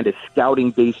these kind of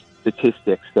scouting-based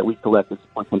statistics that we collect at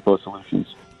Sports Info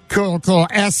Solutions. Cool.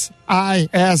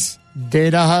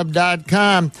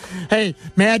 SISDataHub.com. Hey,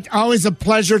 Matt, always a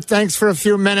pleasure. Thanks for a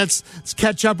few minutes. Let's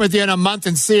catch up with you in a month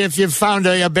and see if you've found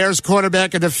a Bears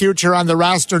quarterback of the future on the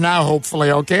roster now,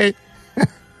 hopefully, okay?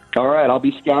 All right, I'll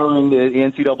be scouring the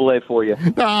NCAA for you.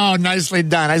 Oh, nicely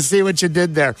done. I see what you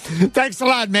did there. Thanks a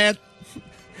lot, Matt.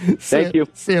 Thank you.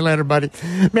 See you later, buddy.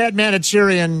 Matt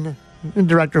Manocherian,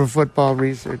 Director of Football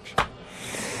Research.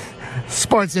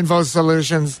 Sports Info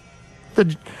Solutions,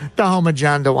 the home of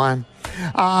John DeWine.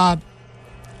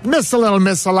 Miss a little,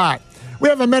 miss a lot. We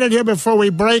have a minute here before we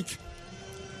break.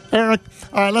 Eric,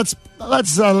 all right,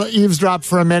 let's eavesdrop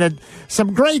for a minute.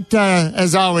 Some great,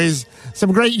 as always,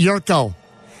 some great Yurko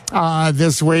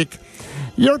this week.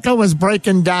 Yurko was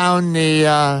breaking down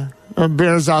the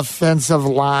Bears' offensive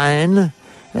line,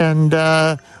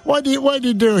 and what do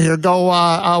you do here?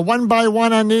 Go one by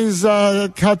one on these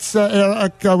cuts.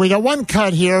 We got one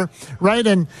cut here, right?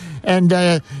 And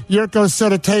Yurko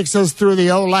sort of takes us through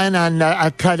the O-line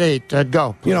on cut 8.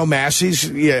 Go. You know, Massey's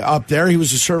up there. He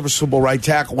was a serviceable right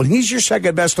tackle. When he's your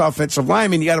second best offensive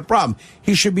lineman, you got a problem.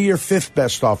 He should be your fifth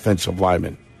best offensive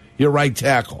lineman, your right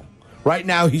tackle. Right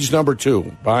now, he's number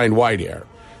 2 behind Whitehair.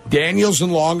 Daniels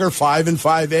and Longer, 5 and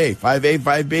 5A, 5A,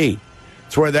 5B.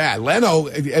 That's where they're at. Leno,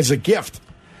 as a gift,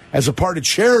 as a part of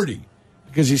charity,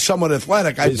 because he's somewhat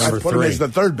athletic, I put him as the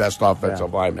third best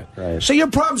offensive lineman. Right. So your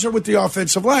problems are with the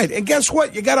offensive line. And guess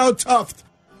what? You got out-toughed.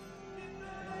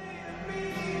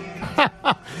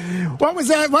 What was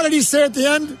that? What did he say at the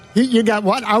end? You got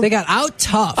what? They got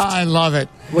out-toughed. I love it.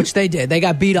 Which they did. They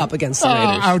got beat up against the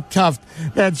Raiders. Out-toughed.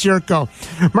 That's Yurko.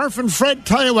 Murph and Fred,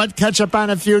 tell you what, catch up on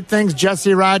a few things.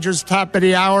 Jesse Rogers, top of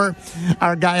the hour.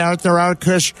 Our guy, Arthur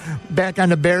Arkush, back on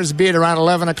the Bears beat around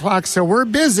 11 o'clock. So we're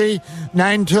busy,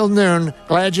 9 till noon.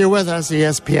 Glad you're with us,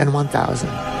 ESPN 1000.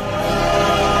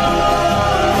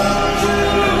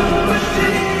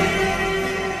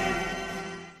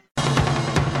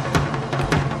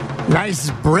 Nice,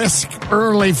 brisk,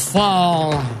 early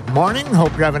fall morning.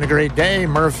 Hope you're having a great day.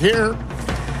 Murph here.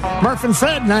 Murph and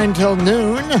Fred, 9 till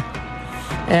noon.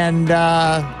 And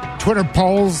Twitter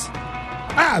polls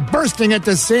bursting at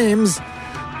the seams.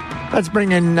 Let's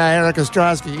bring in Eric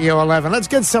Ostrowski, EO11. Let's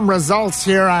get some results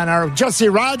here on our Jesse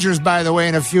Rogers, by the way,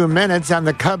 in a few minutes on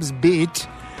the Cubs beat.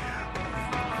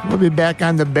 We'll be back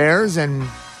on the Bears and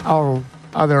all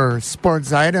other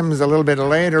sports items a little bit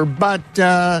later. But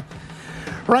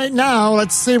right now,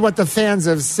 let's see what the fans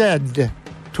have said.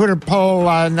 Twitter poll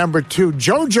number 2.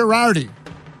 Joe Girardi.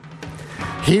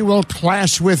 He will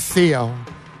clash with Theo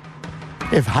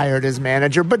if hired as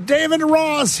manager. But David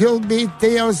Ross, he'll be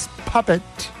Theo's puppet.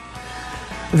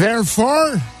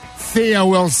 Therefore, Theo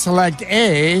will select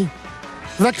A,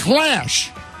 the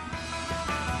Clash.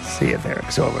 See if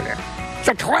Eric's over there.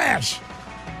 The Clash.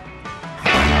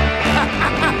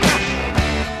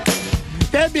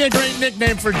 That'd be a great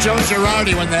nickname for Joe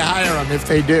Girardi when they hire him, if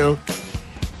they do.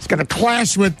 He's going to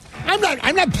clash with...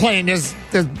 I'm not playing this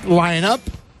lineup.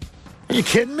 Are you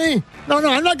kidding me? No,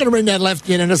 I'm not going to bring that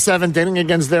lefty in the 7th inning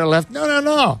against their left.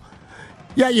 No.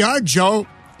 Yeah, you are, Joe.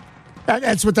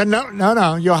 That's what the...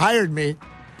 No, you hired me.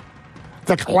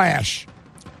 The Clash.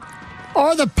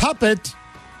 Or the puppet,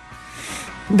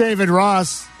 David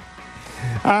Ross.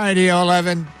 All right,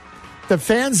 EO11. The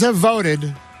fans have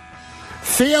voted...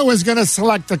 Theo is going to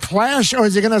select the Clash, or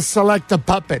is he going to select the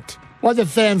puppet? What do the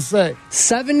fans say?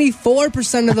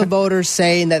 74% of the voters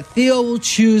saying that Theo will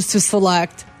choose to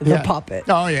select the puppet.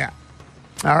 Oh, yeah.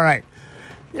 All right.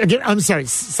 Again, I'm sorry,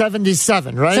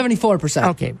 77, right? 74%.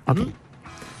 Okay.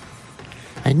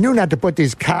 I knew not to put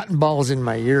these cotton balls in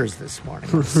my ears this morning.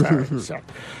 I'm sorry.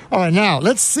 All right, now,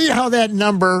 let's see how that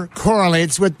number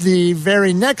correlates with the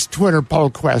very next Twitter poll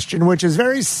question, which is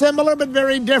very similar but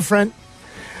very different.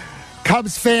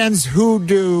 Cubs fans, who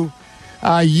do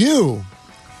you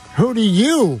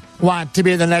want to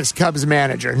be the next Cubs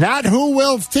manager? Not who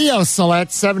will Theo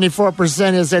select.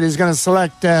 74% is that he's going to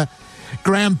select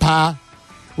Grandpa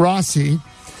Rossi.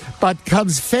 But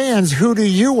Cubs fans, who do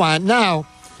you want? Now,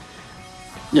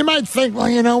 you might think, well,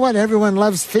 you know what? Everyone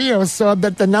loves Theo, so I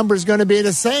bet the number's going to be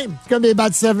the same. It's going to be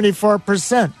about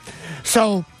 74%.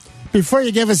 So before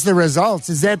you give us the results,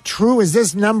 is that true? Is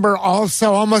this number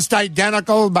also almost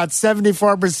identical? About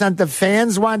 74% the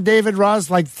fans want David Ross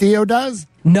like Theo does?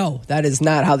 No, that is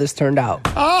not how this turned out.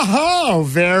 Oh,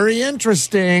 very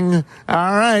interesting. All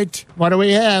right. What do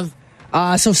we have?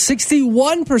 So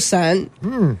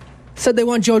 61% said they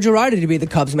want Joe Girardi to be the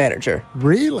Cubs manager.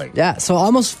 Really? Yeah, so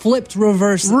almost flipped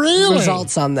reverse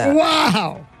results on that.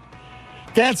 Wow.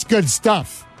 That's good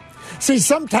stuff. See,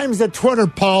 sometimes the Twitter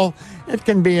poll, it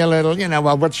can be a little,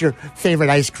 well, what's your favorite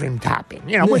ice cream topping?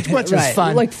 Which right. is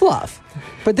fun. Like fluff.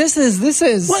 But this is.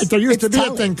 Wait, there used to be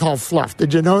a thing called fluff.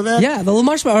 Did you know that? Yeah, the little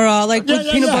marshmallow, with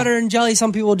peanut butter and jelly,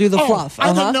 some people do the fluff.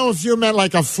 I didn't know if you meant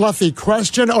like a fluffy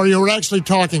question or you were actually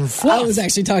talking fluff. I was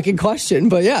actually talking question,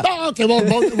 but yeah. Oh, okay, well,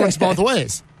 it works both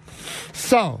ways.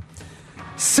 So,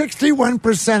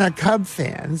 61% of Cub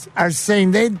fans are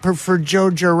saying they'd prefer Joe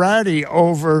Girardi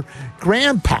over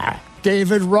Grandpa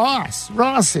David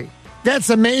Rossi. That's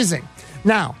amazing.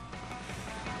 Now,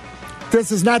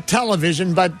 this is not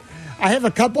television, but I have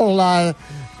a couple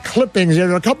clippings.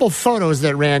 There are a couple photos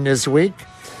that ran this week.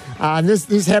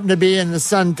 These happen to be in the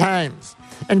Sun-Times.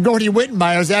 And Gordy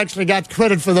Whitmeyer's actually got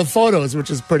credit for the photos,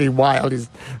 which is pretty wild. He's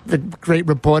the great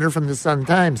reporter from the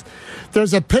Sun-Times.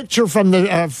 There's a picture from the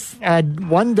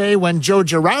one day when Joe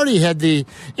Girardi had the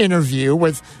interview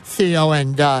with Theo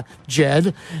and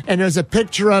Jed, and there's a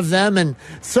picture of them, and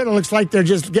sort of looks like they're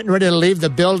just getting ready to leave the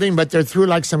building, but they're through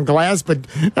like some glass. But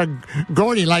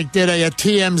Gordy did a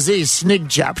TMZ sneak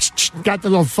job, got the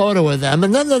little photo of them,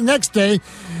 and then the next day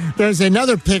there's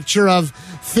another picture of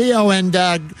Theo and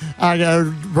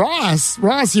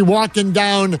Rossi walking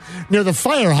down near the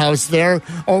firehouse there,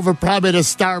 over probably to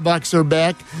Starbucks or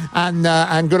back on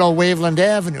good old Waveland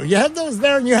Avenue. You had those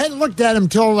there, and you hadn't looked at them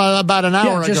till about an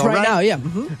hour ago, just right now, yeah.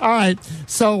 All right,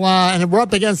 so and we're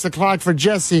up against the clock for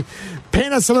Jesse.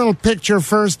 Paint us a little picture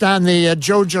first on the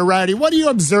Joe Girardi. What do you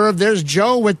observe? There's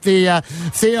Joe with the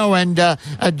Theo and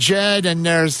Jed, and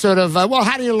there's sort of,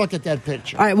 how do you look at that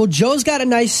picture? All right, well, Joe's got a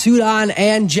nice suit on,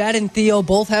 and Jed and Theo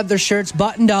both have their shirts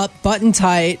buttoned up, buttoned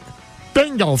tight.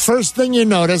 Bingo. First thing you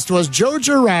noticed was Joe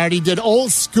Girardi did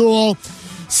old school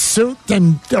suit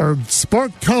or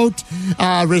sport coat,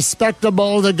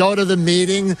 respectable to go to the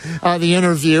meeting, the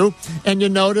interview. And you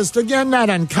noticed, again, not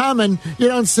uncommon, you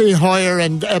don't see Hoyer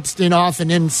and Epstein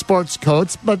often in sports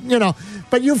coats, but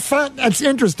you found that's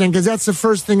interesting because that's the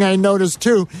first thing I noticed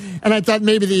too. And I thought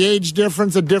maybe the age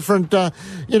difference, a different,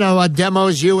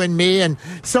 demos, you and me. And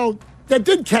so that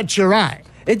did catch your eye.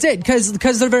 It did,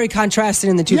 because they're very contrasted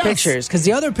in the two pictures. Because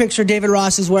the other picture, David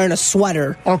Ross is wearing a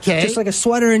sweater. Okay. Just like a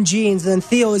sweater and jeans. And then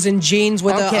Theo is in jeans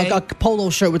with a polo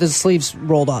shirt with his sleeves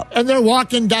rolled up. And they're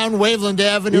walking down Waveland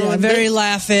Avenue. Yeah, and very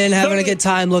laughing, having a good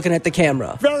time looking at the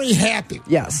camera. Very happy.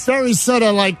 Yes. Very sort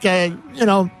of like,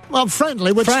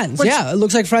 friendly. Friends, yeah. It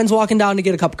looks like friends walking down to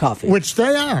get a cup of coffee. Which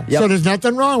they are. Yep. So there's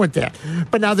nothing wrong with that.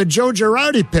 But now the Joe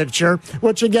Girardi picture,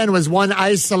 which again was one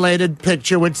isolated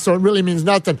picture, which so it really means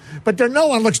nothing. But no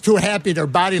one looks too happy, their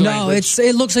body language. No,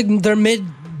 it looks like they're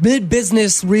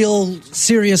mid-business, real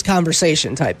serious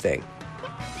conversation type thing.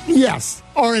 Yes.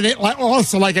 Or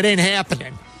also like it ain't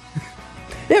happening.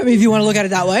 Yeah, I mean, if you want to look at it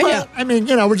that way, well, yeah. I mean,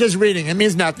 we're just reading. It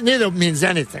means nothing. Neither means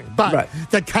anything. But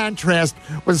the contrast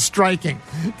was striking.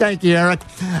 Thank you, Eric.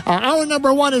 Hour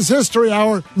number 1 is History.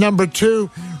 Hour number 2,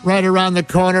 right around the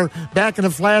corner. Back in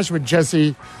a flash with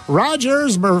Jesse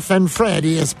Rogers, Murph and Fred,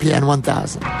 ESPN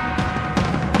 1000.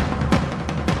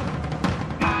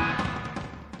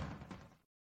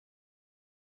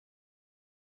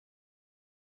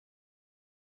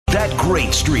 That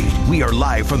great street. We are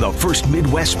live from the First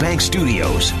Midwest Bank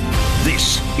Studios.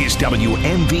 This is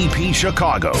WMVP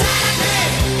Chicago.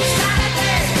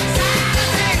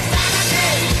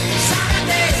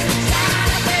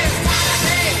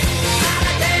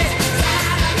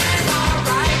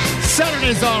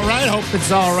 Saturday's all right. Hope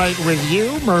it's all right with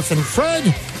you, Murph and Fred.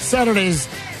 Saturday's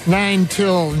 9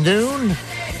 till noon,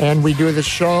 and we do the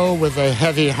show with a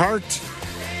heavy heart.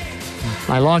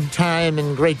 My longtime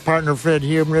and great partner, Fred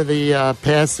Huebner, the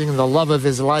passing, the love of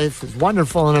his life, his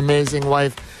wonderful and amazing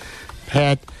wife,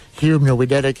 Pat Huebner. We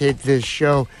dedicate this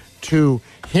show to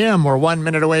him. We're 1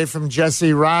 minute away from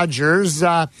Jesse Rogers.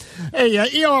 Hey,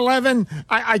 EO11,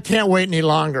 I can't wait any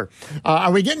longer.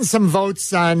 Are we getting some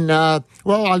votes on,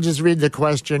 I'll just read the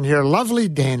question here. Lovely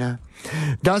Dana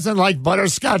doesn't like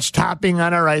butterscotch topping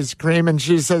on her ice cream, and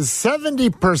she says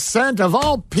 70% of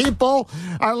all people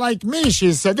are like me.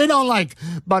 She said they don't like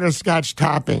butterscotch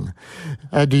topping.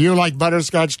 Do you like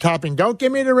butterscotch topping? Don't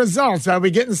give me the results. Are we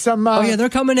getting some? Oh yeah, they're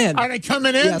coming in. Are they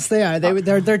coming in? Yes, they are.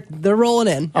 They're rolling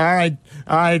in. All right.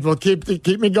 Well, keep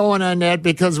me going on that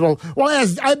because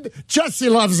Jesse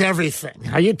loves everything.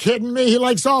 Are you kidding me? He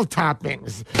likes all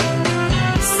toppings.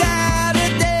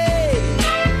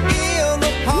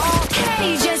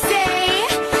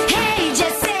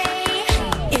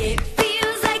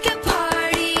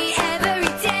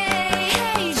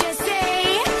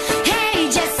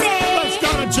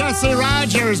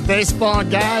 Rogers, baseball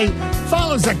guy,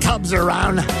 follows the Cubs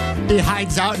around. He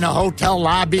hides out in a hotel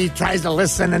lobby, tries to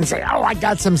listen and say, I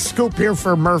got some scoop here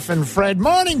for Murph and Fred.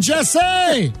 Morning,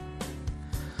 Jesse!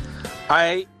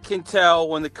 I can tell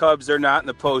when the Cubs are not in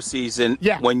the postseason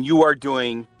when you are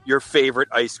doing your favorite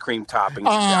ice cream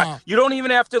toppings. You don't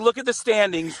even have to look at the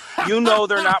standings. You know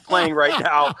they're not playing right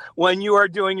now when you are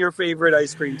doing your favorite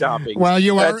ice cream toppings. Well,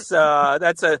 you are.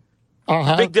 That's a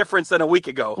big difference than a week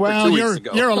ago. Well, or 2 weeks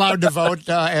ago. You're allowed to vote,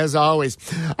 as always.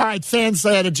 All right, fans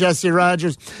say to Jesse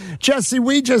Rogers. Jesse,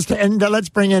 let's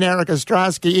bring in Eric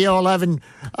Ostrowski, EO11.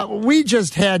 We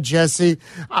just had, Jesse,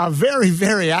 a very,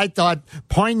 very, I thought,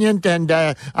 poignant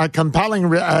and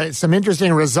compelling, some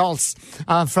interesting results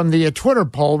from the Twitter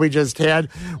poll we just had.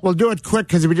 We'll do it quick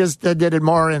because we just did it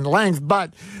more in length,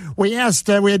 but we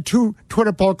had two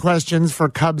Twitter poll questions for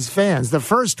Cubs fans. The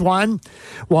first one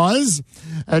was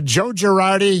Joe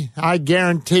Girardi. I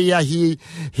guarantee you,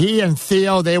 he and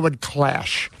Theo, they would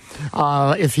clash.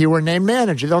 If he were named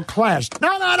manager, they'll clash. No,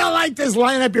 I don't like this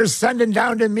lineup you're sending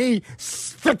down to me.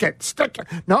 Stick it.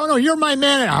 No, you're my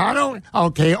manager. I don't.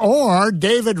 Okay. Or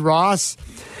David Ross.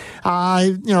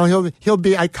 He'll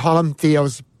be, I call him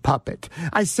Theo's puppet.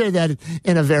 I say that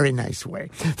in a very nice way.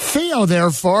 Theo,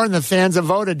 therefore, and the fans have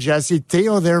voted, Jesse,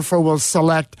 Theo, therefore, will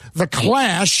select the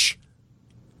Clash.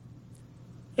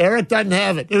 Eric doesn't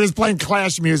have it. He was playing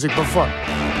Clash music before.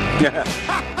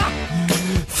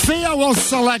 Theo will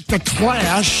select the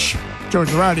Clash, Joe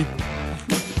Girardi,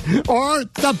 or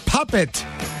the puppet,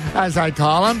 as I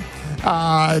call him,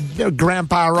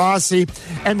 Grandpa Rossi.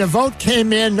 And the vote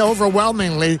came in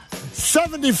overwhelmingly,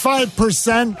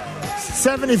 75%,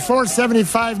 74,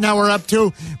 75, now we're up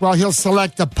to, well, he'll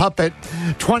select the puppet.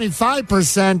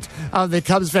 25% of the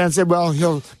Cubs fans said, well,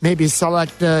 he'll maybe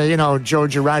select, Joe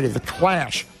Girardi, the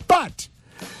Clash. But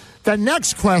the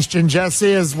next question,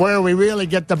 Jesse, is where we really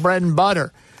get the bread and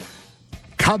butter.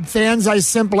 Cub fans, I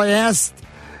simply asked,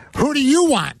 who do you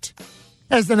want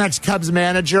as the next Cubs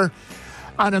manager?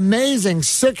 An amazing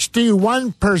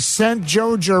 61%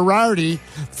 Joe Girardi,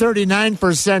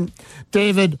 39%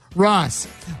 David Ross.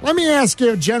 Let me ask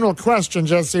you a general question,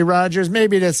 Jesse Rogers.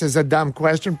 Maybe this is a dumb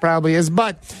question, probably is,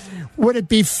 but would it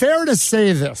be fair to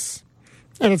say this?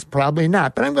 And it's probably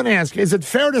not, but I'm going to ask you, is it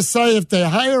fair to say if they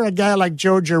hire a guy like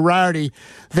Joe Girardi,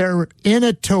 they're in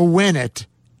it to win it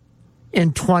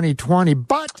in 2020?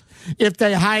 But if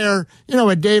they hire,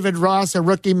 a David Ross, a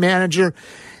rookie manager,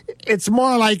 it's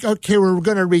more like, okay, we're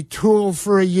going to retool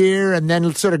for a year and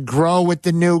then sort of grow with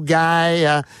the new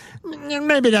guy.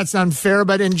 Maybe that's unfair,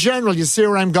 but in general, you see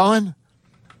where I'm going?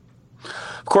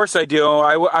 Of course I do.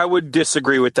 I would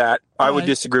disagree with that.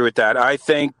 I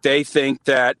think they think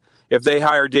that if they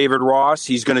hire David Ross,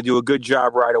 he's going to do a good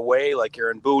job right away, like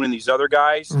Aaron Boone and these other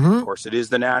guys. Mm-hmm. Of course, it is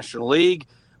the National League.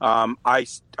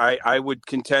 I would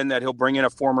contend that he'll bring in a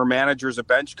former manager as a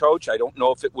bench coach. I don't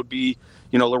know if it would be,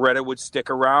 Loretta would stick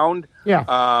around. Yeah.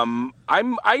 I'm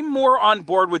more on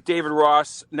board with David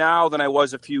Ross now than I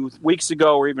was a few weeks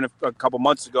ago or even a couple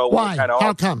months ago. Why? When I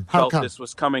How come? felt this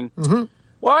was coming. Mm-hmm.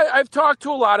 Well, I've talked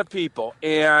to a lot of people,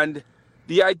 and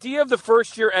the idea of the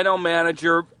first-year NL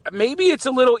manager, maybe it's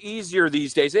a little easier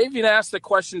these days. They even asked the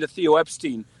question to Theo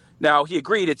Epstein. Now, he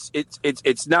agreed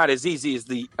it's not as easy as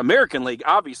the American League.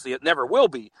 Obviously, it never will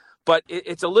be. But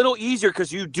it's a little easier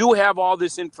because you do have all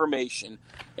this information.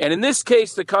 And in this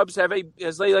case, the Cubs have,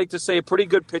 as they like to say, a pretty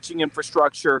good pitching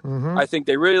infrastructure. Mm-hmm. I think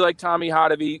they really like Tommy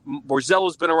Hotovy.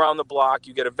 Borzello's been around the block.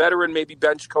 You get a veteran, maybe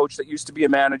bench coach that used to be a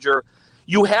manager.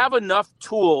 You have enough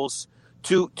tools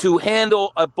to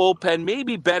handle a bullpen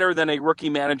maybe better than a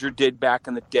rookie manager did back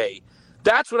in the day.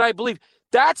 That's what I believe.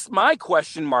 That's my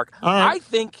question mark. I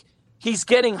think he's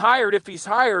getting hired, if he's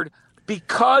hired,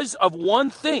 because of one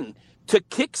thing, to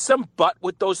kick some butt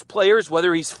with those players,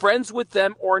 whether he's friends with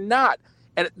them or not.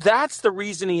 And that's the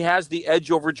reason he has the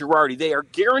edge over Girardi. They are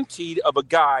guaranteed of a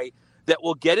guy that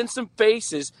will get in some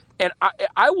faces, and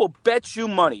I will bet you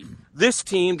money this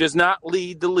team does not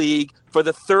lead the league for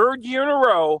the third year in a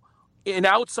row in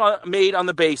outs made on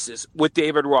the bases with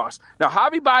David Ross. Now,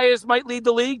 Javi Baez might lead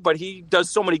the league, but he does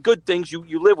so many good things,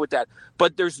 you live with that.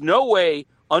 But there's no way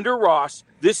under Ross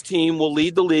this team will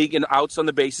lead the league in outs on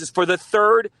the bases for the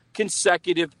third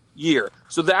consecutive year.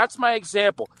 So that's my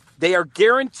example. They are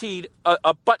guaranteed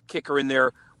a butt kicker in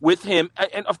there with him,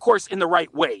 and of course in the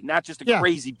right way, not just a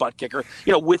crazy butt kicker,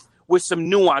 with some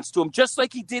nuance to him, just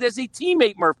like he did as a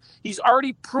teammate, Murph. He's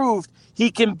already proved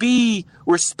he can be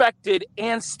respected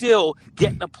and still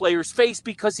get in a player's face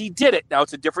because he did it. Now,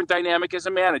 it's a different dynamic as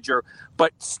a manager,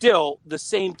 but still the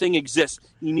same thing exists.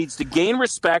 He needs to gain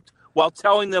respect while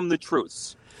telling them the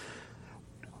truths.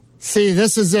 See,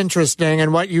 this is interesting,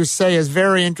 and what you say is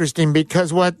very interesting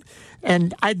because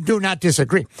and I do not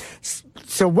disagree.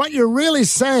 So what you're really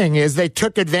saying is they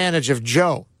took advantage of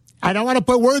Joe. I don't want to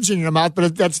put words in your mouth,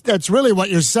 but that's really what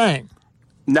you're saying.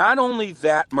 Not only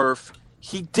that, Murph,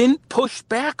 he didn't push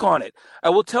back on it. I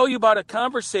will tell you about a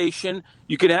conversation.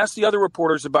 You can ask the other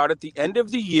reporters about at the end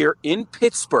of the year in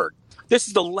Pittsburgh. This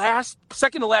is the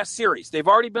second to last series. They've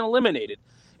already been eliminated.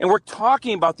 And we're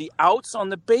talking about the outs on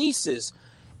the bases.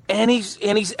 And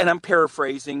I'm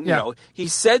paraphrasing, he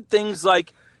said things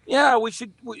like,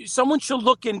 someone should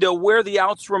look into where the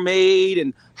outs were made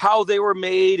and how they were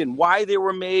made and why they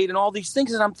were made and all these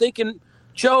things. And I'm thinking,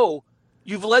 Joe,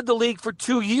 you've led the league for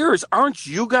 2 years. Aren't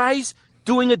you guys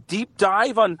doing a deep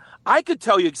dive on. I could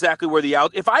tell you exactly where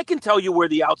if I can tell you where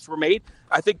the outs were made.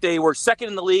 I think they were second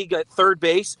in the league at third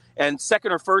base and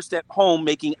second or first at home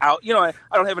making out. I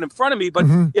don't have it in front of me, but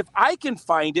if I can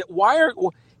find it,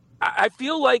 I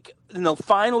feel like in the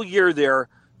final year there,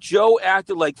 Joe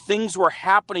acted like things were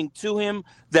happening to him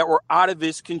that were out of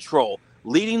his control.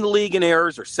 Leading the league in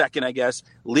errors, or second, I guess,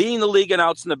 leading the league in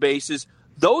outs and the bases.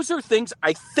 Those are things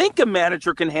I think a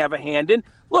manager can have a hand in.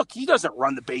 Look, he doesn't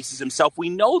run the bases himself. We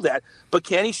know that. But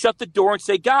can he shut the door and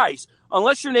say, guys,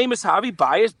 unless your name is Javi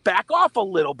Baez, back off a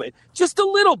little bit, just a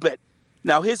little bit.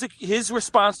 Now, his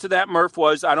response to that, Murph,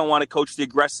 was, I don't want to coach the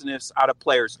aggressiveness out of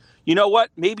players. You know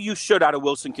what? Maybe you should out of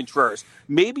Wilson Contreras.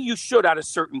 Maybe you should out of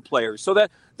certain players. So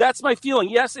that's my feeling.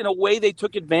 Yes, in a way they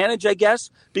took advantage, I guess,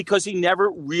 because he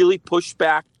never really pushed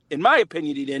back. In my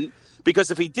opinion, he didn't. Because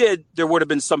if he did, there would have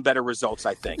been some better results,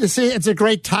 I think. You see, it's a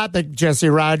great topic, Jesse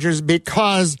Rogers,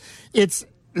 because it's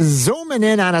zooming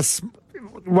in on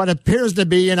what appears to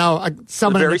be, a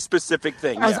very specific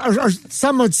thing. Yeah. Or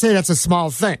some would say that's a small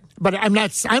thing, but I'm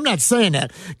not saying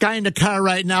that. Guy in the car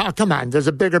right now, come on, there's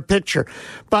a bigger picture.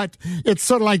 But it's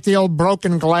sort of like the old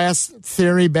broken glass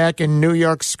theory back in New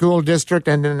York school district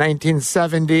in the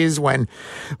 1970s when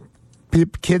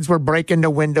kids were breaking the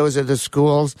windows of the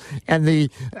schools, and the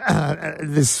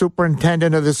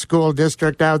superintendent of the school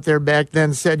district out there back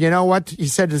then said, you know what? He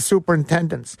said to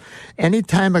superintendents,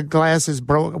 anytime a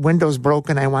window's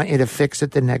broken, I want you to fix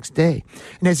it the next day.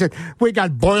 And they said, we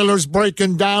got boilers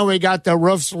breaking down, we got the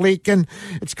roofs leaking.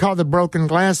 It's called the broken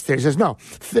glass theory. He says, no,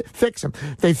 fix them.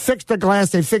 They fixed the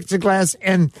glass,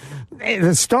 and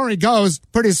the story goes,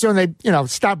 pretty soon they,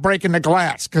 stop breaking the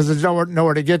glass because there's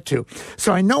nowhere to get to.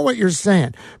 So I know what you're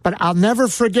saying, but I'll never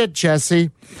forget,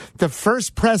 Jesse, the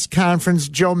first press conference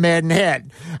Joe Madden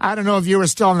had. I don't know if you were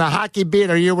still on the hockey beat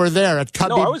or you were there at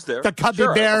Cubby. No, I was there. The Cubby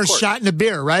Bears shot in the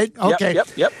beer, right? Okay.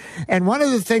 Yep. And one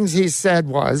of the things he said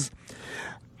was,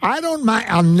 I don't mind,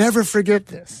 I'll never forget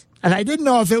this. And I didn't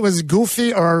know if it was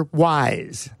goofy or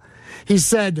wise. He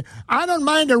said, I don't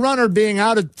mind a runner being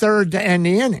out at third to end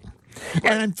the inning.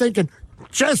 And I'm thinking,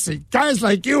 Jesse, guys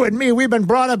like you and me, we've been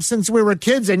brought up since we were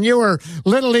kids, and you were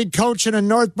Little League coaching in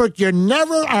Northbrook. You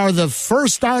never are the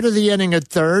first out of the inning at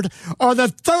third or the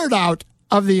third out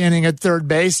of the inning at third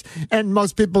base. And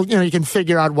most people, you can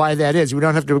figure out why that is. We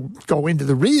don't have to go into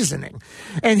the reasoning.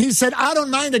 And he said, I don't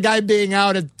mind a guy being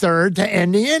out at third to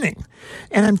end the inning.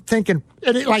 And I'm thinking,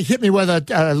 it hit me with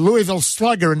a Louisville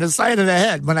slugger in the side of the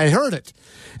head when I heard it.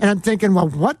 And I'm thinking, well,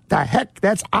 what the heck?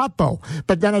 That's Oppo.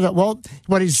 But then I thought, well,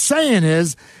 what he's saying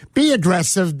is be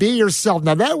aggressive, be yourself.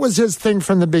 Now, that was his thing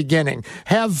from the beginning.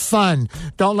 Have fun.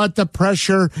 Don't let the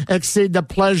pressure exceed the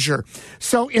pleasure.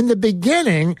 So in the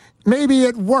beginning, maybe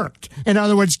it worked. In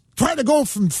other words, try to go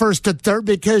from first to third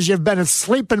because you've been a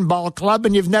sleeping ball club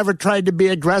and you've never tried to be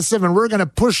aggressive, and we're going to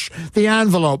push the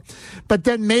envelope. But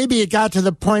then maybe it got to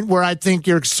the point where I think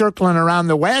you're circling around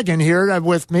the wagon here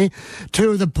with me,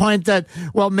 to the point that,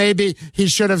 well, maybe he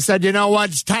should have said, you know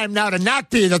what, it's time now to not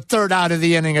be the third out of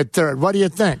the inning at third. What do you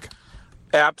think?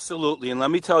 Absolutely. And let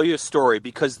me tell you a story,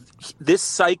 because this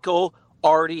cycle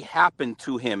already happened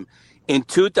to him in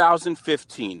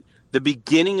 2015, the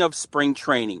beginning of spring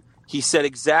training. He said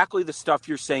exactly the stuff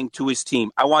you're saying to his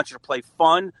team. I want you to play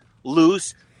fun,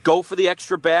 loose, go for the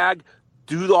extra bag,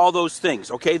 do all those things.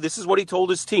 Okay, this is what he told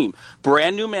his team.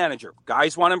 Brand new manager.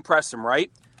 Guys want to impress him, right?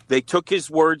 They took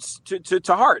his words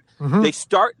to heart.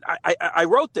 Mm-hmm. I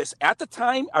wrote this at the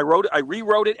time. I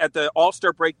rewrote it at the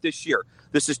All-Star break this year.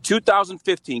 This is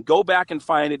 2015. Go back and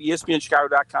find it,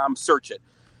 ESPNChicago.com, search it.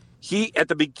 At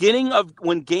the beginning of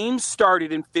when games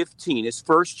started in 15, his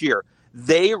first year,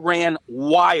 they ran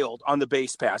wild on the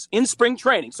base pass in spring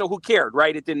training. So who cared,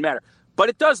 right? It didn't matter. But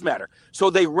it does matter. So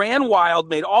they ran wild,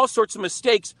 made all sorts of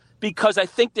mistakes because I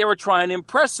think they were trying to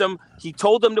impress him. He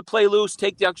told them to play loose,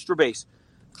 take the extra base.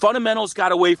 Fundamentals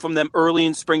got away from them early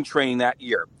in spring training that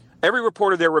year. Every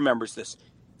reporter there remembers this.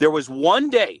 There was one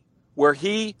day where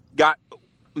he got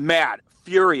mad,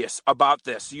 furious about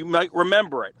this. You might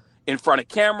remember it. In front of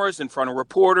cameras, in front of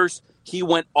reporters, he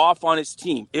went off on his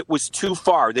team. It was too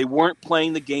far. They weren't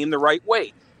playing the game the right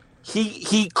way.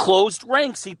 He closed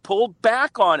ranks. He pulled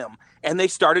back on him, and they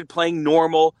started playing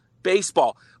normal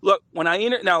baseball. Look,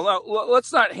 now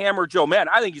let's not hammer Joe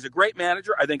Madden. I think he's a great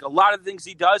manager. I think a lot of the things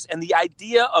he does, and the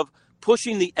idea of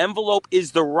pushing the envelope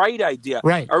is the right idea.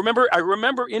 Right. I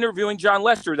remember interviewing John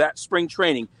Lester that spring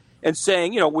training and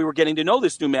saying, we were getting to know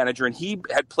this new manager, and he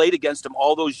had played against him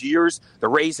all those years. The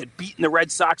Rays had beaten the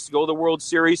Red Sox to go to the World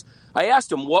Series. I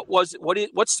asked him,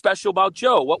 what's special about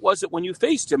Joe? What was it when you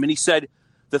faced him? And he said,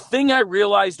 the thing I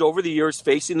realized over the years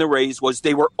facing the Rays was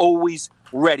they were always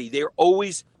ready. They were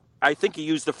always I think he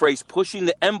used the phrase pushing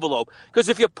the envelope, because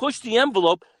if you push the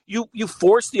envelope, you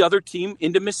force the other team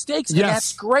into mistakes. Yes. And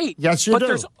that's great. Yes, you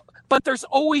do. But there's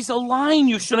always a line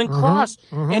you shouldn't cross.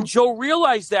 And Joe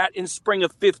realized that in spring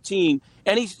of 15,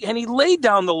 and he laid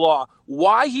down the law.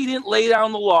 Why he didn't lay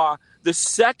down the law the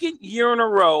second year in a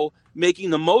row, making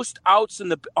the most outs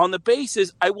on the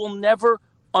bases, I will never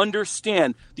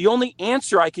understand. The only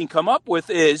answer I can come up with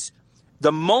is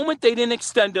the moment they didn't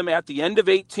extend him at the end of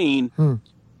 18.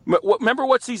 Remember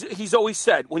what he's always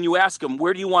said when you ask him,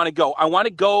 where do you want to go? I want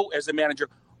to go as a manager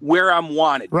where I'm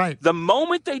wanted. Right. The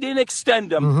moment they didn't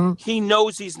extend him, he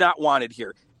knows he's not wanted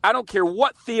here. I don't care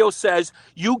what Theo says.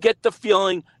 You get the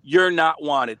feeling you're not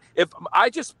wanted.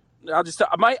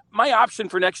 My option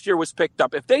for next year was picked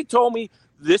up. If they told me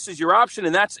this is your option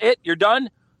and that's it, you're done.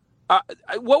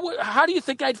 How do you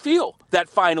think I'd feel that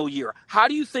final year? How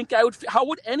do you think how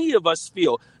would any of us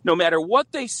feel? No matter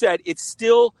what they said, it's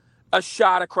still a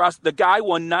shot across. The guy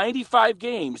won 95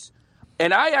 games.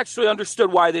 And I actually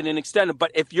understood why they didn't extend him.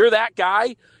 But if you're that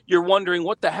guy, you're wondering,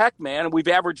 what the heck, man? We've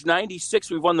averaged 96.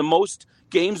 We've won the most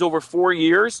games over 4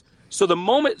 years. So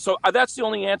that's the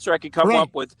only answer I could come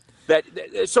up with.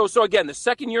 So again, the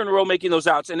second year in a row making those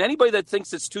outs. And anybody that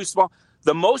thinks it's too small,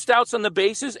 the most outs on the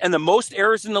bases and the most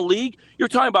errors in the league, you're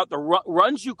talking about the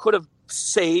runs you could have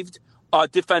saved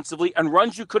defensively and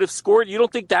runs you could have scored. You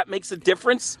don't think that makes a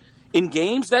difference in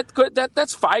games?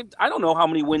 That's 5. I don't know how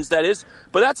many wins that is,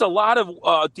 but that's a lot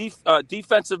of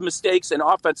defensive mistakes and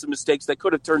offensive mistakes that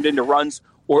could have turned into runs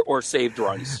or saved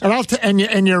runs.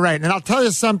 And you're right. And I'll tell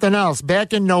you something else.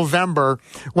 Back in November,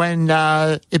 when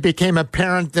it became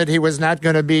apparent that he was not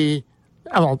going to be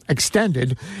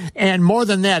extended, and more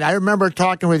than that, I remember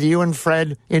talking with you and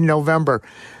Fred in November,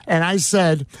 and I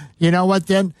said, you know what,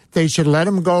 then? They should let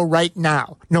him go right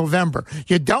now, November.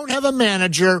 You don't have a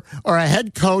manager or a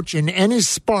head coach in any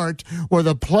sport where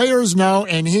the players know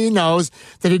and he knows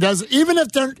that he does. Even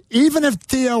if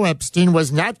Theo Epstein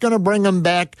was not going to bring him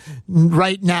back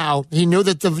right now, he knew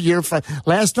that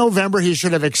last November he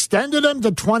should have extended him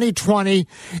to 2020,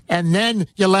 and then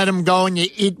you let him go and you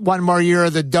eat one more year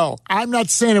of the dough. I'm not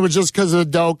saying it was just because of the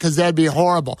dough, because that'd be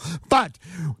horrible, but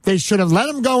they should have let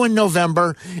him go in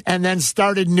November and then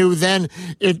started new. Then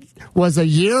it was a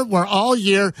year where all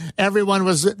year everyone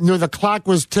knew the clock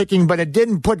was ticking, but it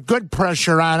didn't put good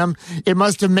pressure on him. It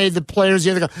must have made the players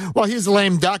either go, well, he's a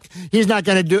lame duck. He's not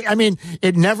going to do. I mean,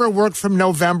 it never worked from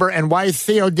November, and why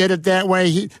Theo did it that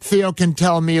way, Theo can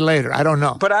tell me later. I don't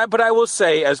know. But I will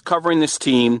say, as covering this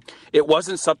team, it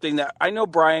wasn't something that, I know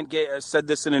Brian said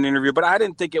this in an interview, but I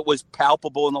didn't think it was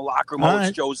palpable in the locker room.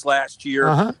 It's Joe's last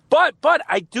year. But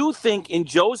I do think in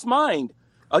Joe's mind,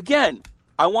 again,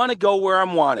 I want to go where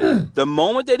I'm wanted. The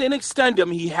moment they didn't extend him,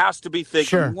 he has to be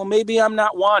thinking, well, maybe I'm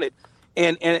not wanted.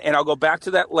 And I'll go back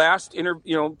to that last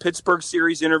Pittsburgh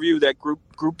series interview, that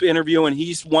group interview, and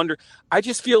he's wondered. I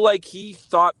just feel like he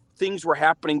thought things were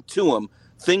happening to him,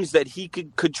 things that he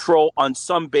could control on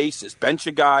some basis. Bench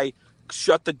a guy,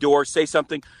 shut the door, say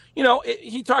something.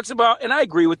 He talks about, and I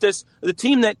agree with this, the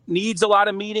team that needs a lot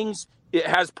of meetings, it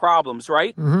has problems,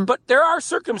 right? But there are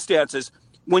circumstances.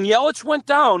 When Yelich went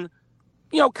down,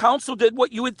 Counsell did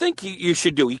what you would think you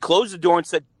should do. He closed the door and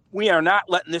said, we are not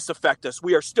letting this affect us.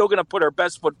 We are still going to put our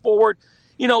best foot forward.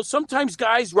 Sometimes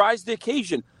guys rise to the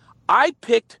occasion. I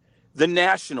picked the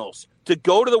Nationals to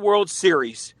go to the World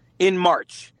Series in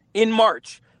March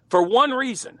for one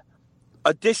reason,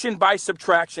 addition by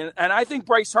subtraction. And I think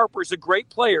Bryce Harper is a great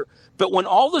player. But when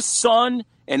all the sun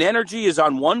and energy is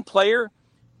on one player,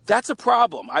 that's a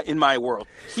problem in my world.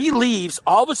 He leaves,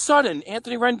 all of a sudden,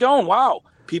 Anthony Rendon, wow,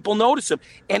 people notice him.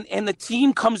 And the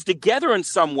team comes together in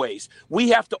some ways. We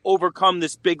have to overcome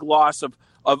this big loss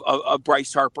of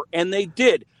Bryce Harper. And they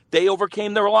did. They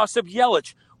overcame the loss of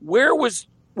Yelich. Where was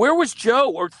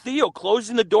Joe or Theo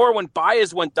closing the door when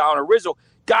Baez went down or Rizzo?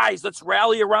 Guys, let's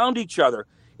rally around each other.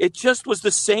 It just was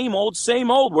the same old,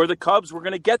 where the Cubs were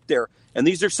going to get there. And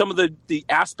these are some of the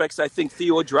aspects I think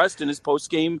Theo addressed in his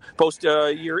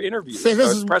post-year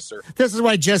interview, presser. This is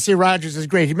why Jesse Rogers is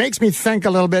great. He makes me think a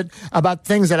little bit about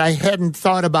things that I hadn't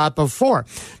thought about before.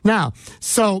 Now,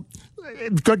 so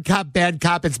good cop, bad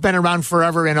cop, it's been around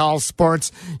forever in all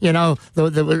sports.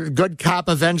 The good cop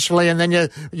eventually, and then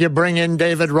you bring in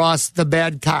David Ross, the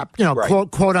bad cop, right.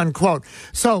 quote unquote.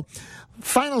 So,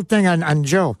 final thing on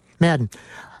Joe Madden.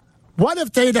 What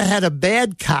if they'd have had a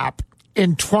bad cop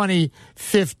in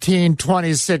 2015,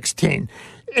 2016?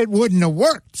 It wouldn't have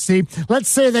worked. See, let's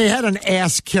say they had an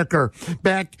ass kicker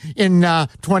back in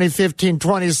 2015,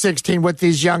 2016 with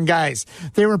these young guys.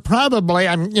 They were probably,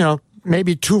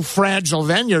 maybe too fragile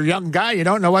then. You're a young guy. You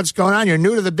don't know what's going on. You're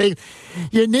new to the big.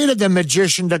 You needed the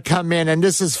magician to come in, and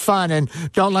this is fun, and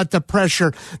don't let the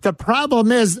pressure. The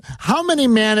problem is, how many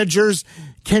managers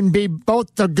can be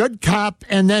both the good cop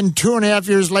and then 2.5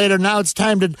 years later, now it's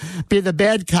time to be the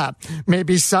bad cop?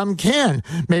 Maybe some can.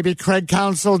 Maybe Craig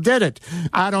Counsell did it.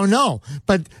 I don't know.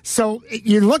 But so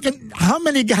you look at how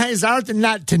many guys out there,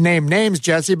 not to name names,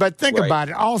 Jesse, but think about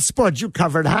it. All sports, you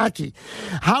covered hockey.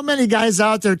 How many guys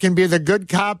out there can be the good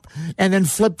cop and then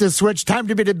flip the switch, time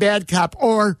to be the bad cop,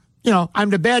 or I'm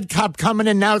the bad cop coming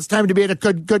in, now it's time to be the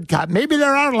good cop? Maybe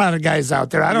there are a lot of guys out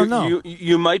there. I don't know.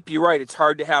 You might be right. It's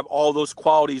hard to have all those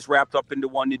qualities wrapped up into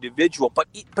one individual.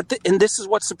 And this is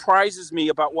what surprises me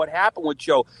about what happened with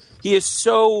Joe. He is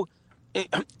so,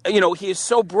 he is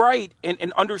so bright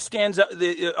and understands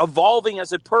the evolving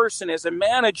as a person, as a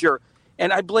manager.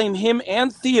 And I blame him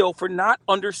and Theo for not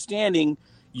understanding.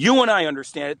 You and I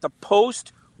understand it. The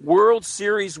post-World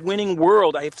Series winning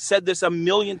world. I have said this a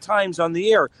million times on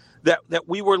the air. That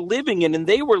we were living in and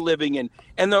they were living in.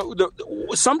 And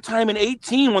sometime in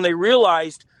 2018, when they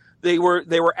realized they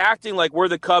were acting like we're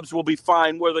the Cubs, we'll be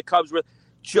fine, we're the Cubs.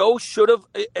 Joe should have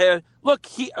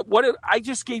I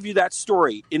just gave you that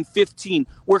story in 2015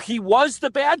 where he was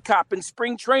the bad cop in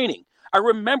spring training. I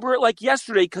remember it like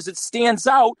yesterday because it stands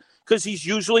out because he's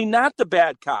usually not the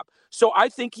bad cop. So I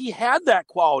think he had that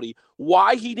quality.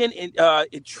 Why he didn't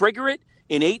trigger it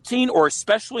in 2018 or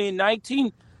especially in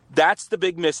 2019, that's the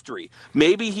big mystery.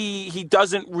 Maybe he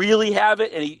doesn't really have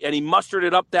it, and he mustered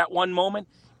it up that one moment.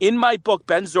 In my book,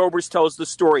 Ben Zobrist tells the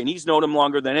story, and he's known him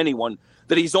longer than anyone,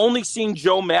 that he's only seen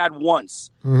Joe mad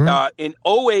once in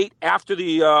 2008 after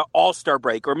the All-Star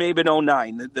break, or maybe in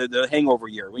 2009, the hangover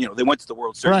year. They went to the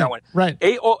World Series. Right.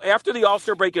 After the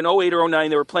All-Star break in 2008 or 2009,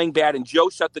 they were playing bad, and Joe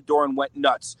shut the door and went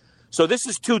nuts. So this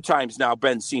is 2 times now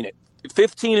Ben's seen it.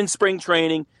 15 in spring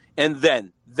training, and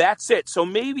then. That's it. So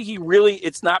maybe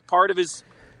it's not part of his,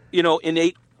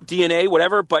 innate DNA,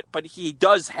 whatever, but he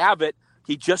does have it.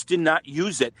 He just did not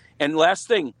use it. And last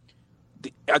thing,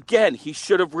 again, he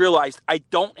should have realized I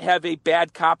don't have a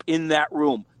bad cop in that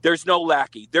room. There's no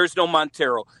Lackey. There's no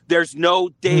Montero. There's no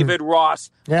David Ross.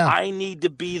 Yeah. I need to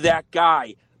be that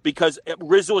guy because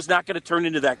Rizzo is not going to turn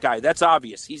into that guy. That's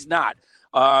obvious. He's not.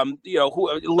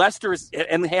 Lester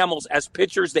and Hamels as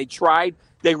pitchers, they tried.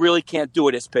 They really can't do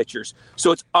it as pitchers.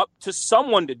 So it's up to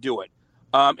someone to do it.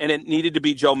 And it needed to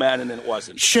be Joe Madden, and it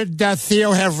wasn't. Should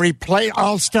Theo have replayed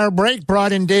All-Star break,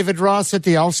 brought in David Ross at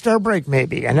the All-Star break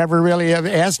maybe? I never really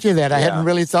asked you that. I hadn't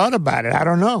really thought about it. I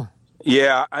don't know.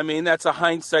 Yeah, I mean, that's a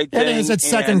hindsight thing. It is. It's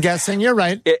second-guessing. You're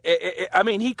right.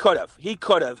 He could have. He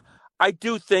could have. I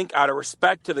do think, out of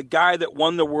respect to the guy that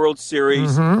won the World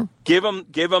Series, give him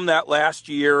that last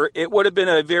year. It would have been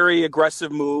a very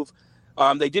aggressive move.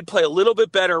 They did play a little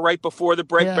bit better right before the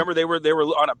break. Yeah. Remember, they were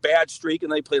on a bad streak,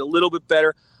 and they played a little bit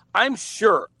better. I'm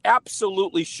sure,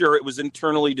 absolutely sure, it was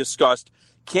internally discussed.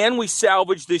 Can we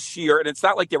salvage this year? And it's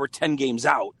not like they were 10 games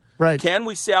out. Right. Can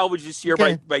we salvage this year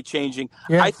by changing?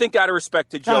 Yeah. I think out of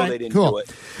respect to Joe, they didn't do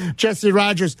it. Jesse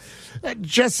Rogers.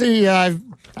 Jesse, I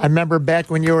remember back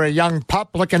when you were a young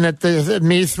pup looking at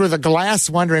me through the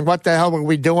glass wondering what the hell were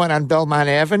we doing on Belmont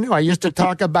Avenue. I used to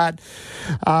talk about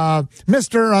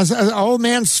Mr. Old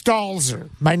Man Stalzer,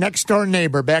 my next-door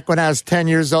neighbor, back when I was 10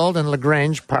 years old in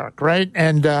LaGrange Park, right?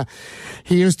 And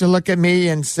he used to look at me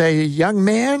and say, young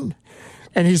man,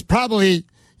 and he's probably...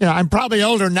 I'm probably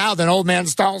older now than Old Man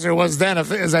Stalzer was then.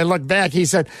 As I look back, he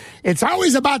said, it's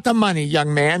always about the money,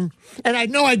 young man. And I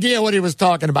had no idea what he was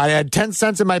talking about. I had 10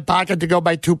 cents in my pocket to go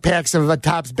buy 2 packs of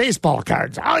Topps baseball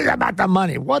cards. Always about the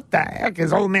money. What the heck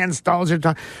is Old Man Stalzer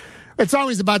talking? It's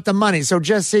always about the money. So,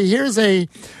 Jesse, here's a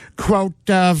quote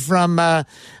from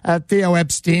Theo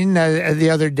Epstein the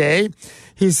other day.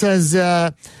 He says,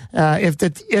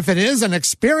 if it is an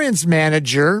experienced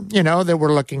manager, that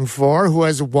we're looking for, who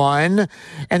has won,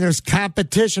 and there's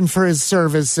competition for his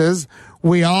services,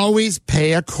 we always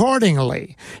pay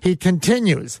accordingly. He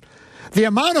continues, the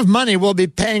amount of money we'll be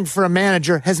paying for a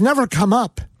manager has never come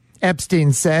up,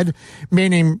 Epstein said,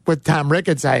 meaning with Tom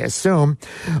Ricketts, I assume.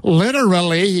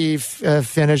 Literally, he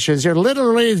finishes here,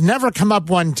 literally it's never come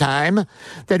up one time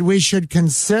that we should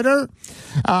consider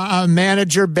a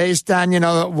manager based on,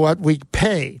 what we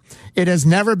pay. It has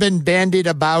never been bandied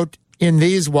about in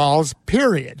these walls,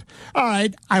 period. All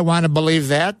right, I want to believe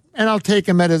that, and I'll take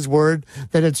him at his word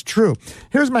that it's true.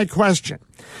 Here's my question.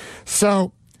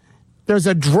 So there's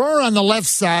a drawer on the left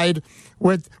side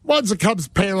with, what's the Cubs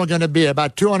payroll going to be?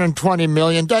 About $220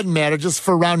 million. Doesn't matter, just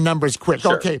for round numbers quick.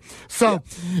 Sure. Okay, so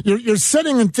you're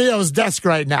sitting in Theo's desk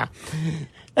right now.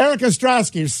 Eric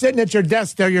Ostrowski, you're sitting at your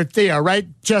desk there, you're Theo, right?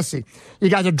 Jesse, you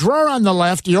got a drawer on the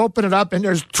left, you open it up, and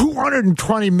there's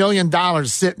 $220 million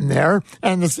sitting there,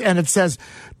 and it says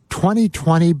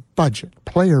 2020 budget,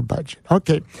 player budget.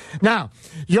 Okay, now,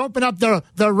 you open up the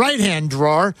right-hand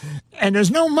drawer, and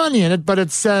there's no money in it, but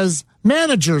it says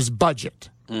manager's budget.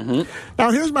 Mm-hmm.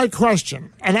 Now, here's my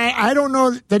question, and I don't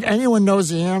know that anyone knows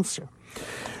the answer.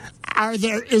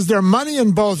 Is there money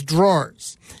in both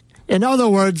drawers? In other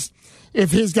words,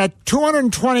 if he's got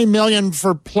 $220 million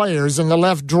for players in the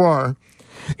left drawer,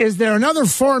 is there another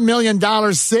 $4 million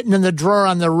sitting in the drawer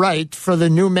on the right for the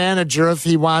new manager if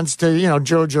he wants to,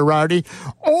 Joe Girardi?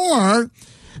 Or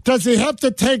does he have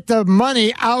to take the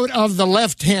money out of the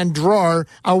left-hand drawer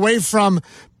away from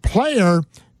player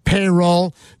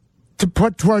payroll to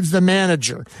put towards the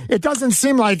manager? It doesn't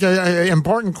seem like an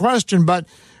important question, but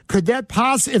could that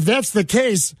if that's the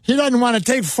case, he doesn't want to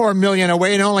take $4 million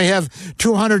away and only have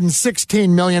 $216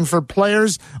 million for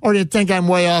players, or do you think I'm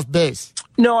way off base?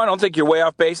 No, I don't think you're way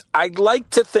off base. I'd like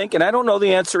to think, and I don't know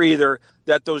the answer either,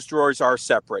 that those drawers are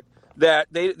separate. That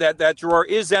drawer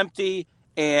is empty,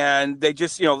 and they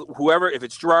just, whoever, if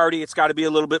it's Girardi, it's got to be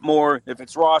a little bit more. If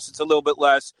it's Ross, it's a little bit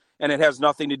less. And it has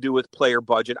nothing to do with player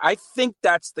budget. I think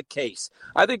that's the case.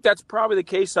 I think that's probably the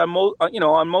case on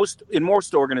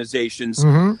most organizations.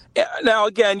 Mm-hmm. Now,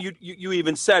 again, you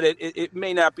even said it. It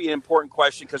may not be an important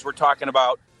question because we're talking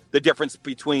about the difference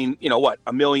between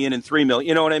 $1 million and $3 million.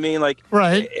 You know what I mean? Like,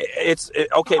 right?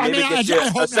 Okay. Maybe it gets you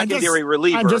a secondary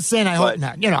reliever. I'm just saying. I hope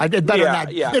not. It better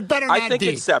not. Yeah. It better not. I think be.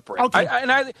 It's separate.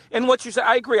 Okay. And what you said,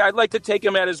 I agree. I'd like to take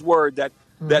him at his word that.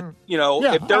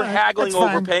 If they're haggling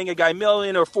over paying a guy $1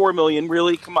 million or $4 million,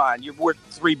 really, come on, you're worth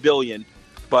 $3 billion.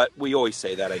 But we always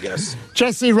say that, I guess.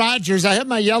 Jesse Rogers, I have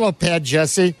my yellow pad,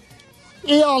 Jesse.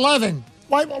 EO11.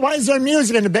 Why is there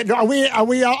music in the bed? Are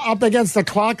we up against the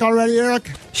clock already, Eric?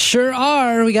 Sure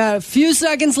are. We got a few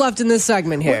seconds left in this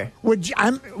segment here. Would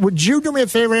you do me a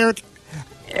favor, Eric?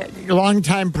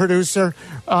 Longtime producer.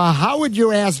 How would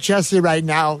you ask Jesse right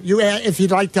now? If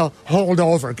he'd like to hold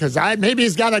over, because maybe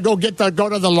he's got to go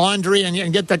to the laundry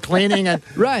and get the cleaning. And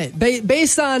right.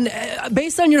 Based on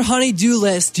your honey-do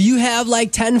list, do you have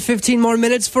like 10, 15 more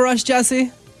minutes for us,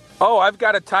 Jesse? Oh, I've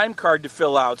got a time card to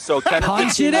fill out, so 10 or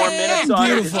 15 more minutes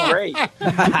on it is great.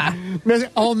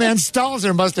 Old man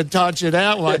Stalzer must have taught you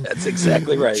that one. That's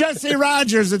exactly right. Jesse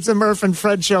Rogers, it's a Murph and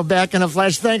Fred show, back in a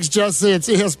flash. Thanks, Jesse. It's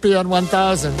ESPN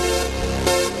 1000.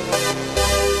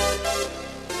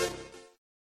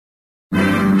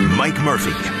 Mike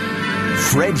Murphy,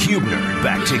 Fred Huebner,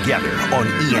 back together on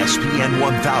ESPN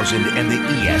 1000 and the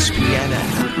ESPN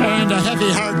app. And a heavy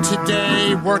heart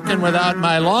today, working without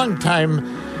my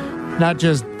longtime, not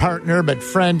just partner, but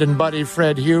friend and buddy,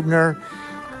 Fred Huebner.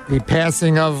 The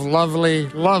passing of lovely,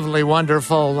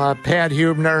 wonderful Pat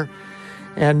Huebner.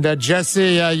 And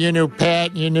Jesse, you knew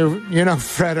Pat, you know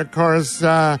Fred, of course.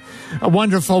 A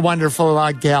wonderful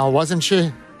gal, wasn't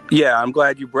she? Yeah, I'm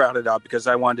glad you brought it up because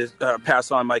I wanted to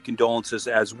pass on my condolences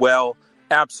as well.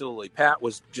 Absolutely. Pat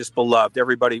was just beloved.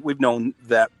 Everybody, we've known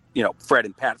that, Fred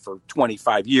and Pat for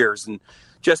 25 years and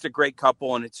just a great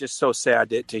couple. And it's just so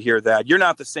sad to hear that. You're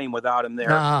not the same without him there.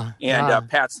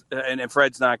 Pat's and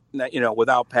Fred's not,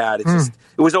 without Pat. It's just,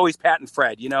 it was always Pat and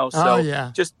Fred,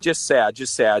 so just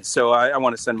sad. So I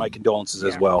want to send my condolences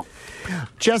as well.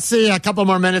 Jesse, a couple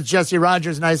more minutes. Jesse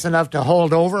Rogers, nice enough to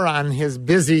hold over on his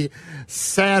busy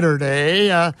Saturday.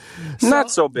 Not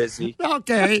so busy.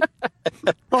 Okay.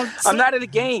 Well, I'm not at a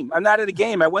game.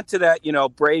 I went to that,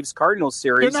 Braves Cardinals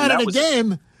series. You're not at a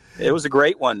game. It was a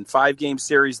great one, 5-game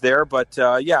series there. But,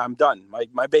 I'm done.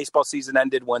 My baseball season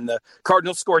ended when the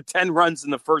Cardinals scored 10 runs in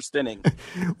the first inning.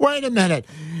 Wait a minute.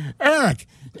 Eric,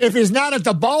 if he's not at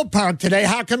the ballpark today,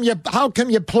 how come you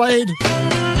played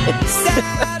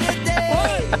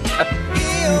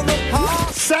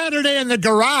Saturday in the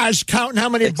garage counting how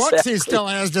many books he still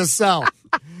has to sell?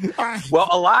 Well,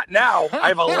 a lot now. I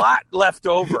have a lot left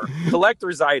over.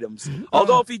 Collector's items.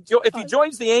 Although if he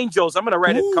joins the Angels, I'm going to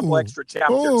write a couple extra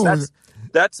chapters.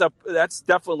 That's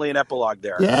definitely an epilogue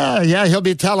there. Yeah. He'll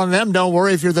be telling them, don't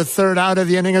worry if you're the third out of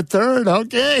the inning of third.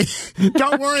 Okay.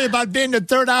 Don't worry about being the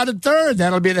third out of third.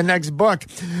 That'll be the next book.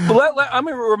 I'm going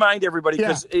to remind everybody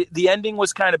because the ending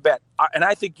was kind of bad. And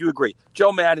I think you agree.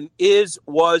 Joe Madden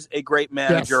was a great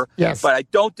manager. Yes. But I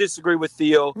don't disagree with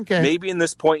Theo. Okay. Maybe in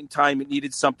this point in time it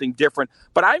needed something different.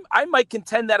 But I might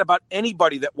contend that about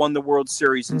anybody that won the World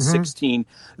Series in 16,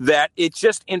 that it's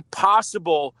just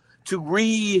impossible to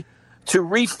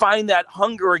refine that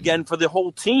hunger again for the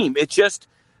whole team. It's just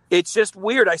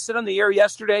weird. I said on the air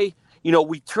yesterday,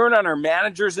 we turn on our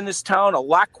managers in this town a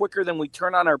lot quicker than we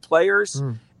turn on our players.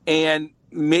 And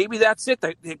maybe that's it.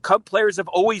 The Cub players have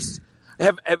always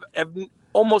have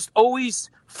almost always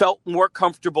felt more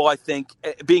comfortable, I think,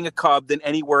 being a Cub than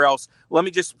anywhere else. Let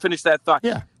me just finish that thought.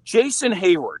 Yeah. Jason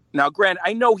Hayward. Now, granted,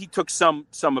 I know he took some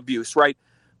abuse, right?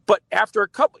 But after a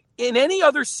couple, in any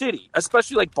other city,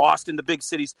 especially like Boston, the big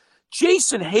cities,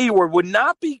 Jason Hayward would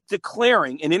not be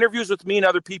declaring in interviews with me and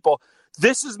other people,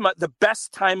 this is the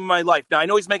best time of my life. Now, I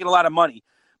know he's making a lot of money,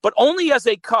 but only as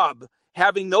a Cub,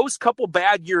 having those couple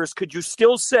bad years, could you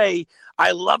still say,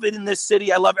 I love it in this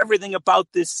city. I love everything about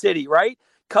this city, right?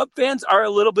 Cub fans are a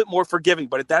little bit more forgiving,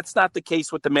 but that's not the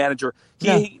case with the manager.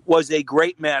 He was a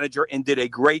great manager and did a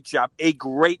great job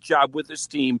with his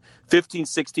team, 15,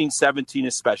 16, 17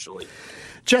 especially.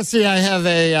 Jesse, I have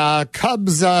a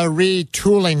Cubs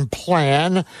retooling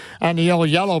plan on the old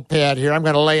yellow pad here. I'm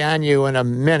going to lay on you in a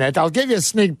minute. I'll give you a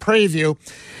sneak preview.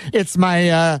 It's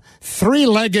my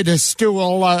three-legged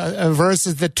stool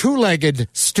versus the two-legged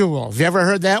stool. Have you ever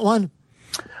heard that one?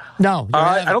 No.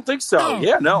 I don't think so.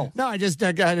 No. No, I just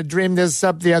got to dream this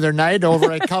up the other night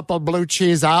over a couple blue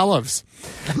cheese olives.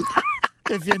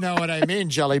 If you know what I mean,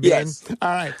 Jelly Bean. Yes. All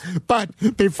right. But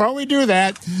before we do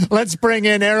that, let's bring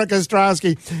in Eric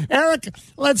Ostrowski. Eric,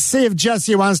 let's see if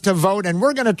Jesse wants to vote, and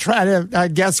we're going to try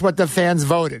to guess what the fans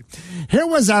voted. Here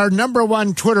was our number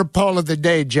one Twitter poll of the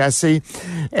day, Jesse,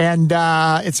 and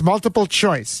it's multiple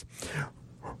choice.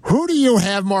 Who do you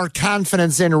have more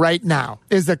confidence in right now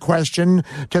is the question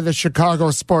to the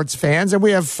Chicago sports fans. And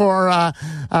we have four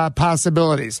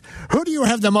possibilities. Who do you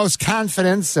have the most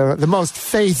confidence or the most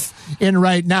faith in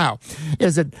right now?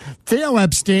 Is it Theo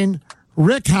Epstein,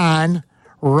 Rick Hahn,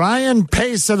 Ryan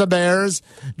Pace of the Bears,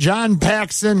 John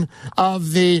Paxson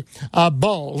of the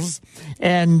Bulls?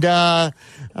 And I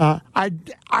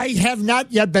have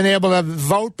not yet been able to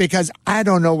vote because I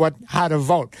don't know how to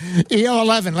vote.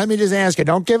 EO11, let me just ask you,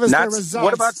 don't give us the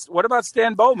results. What about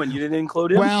Stan Bowman? You didn't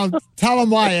include him? Well, tell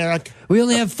him why, Eric. We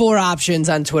only have 4 options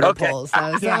on Twitter polls.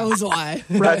 That was why.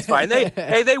 That's fine.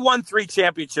 They won 3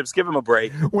 championships. Give them a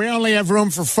break. We only have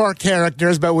room for 4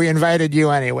 characters, but we invited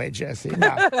you anyway, Jesse.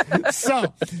 No.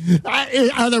 So,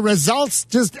 are the results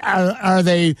are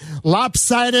they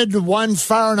lopsided, one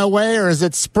far and away, or is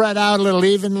it spread out a little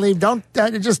evenly? Don't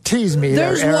just tease me.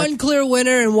 There's there, one clear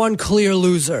winner and one clear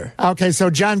loser. Okay, so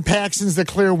John Paxson's the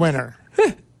clear winner.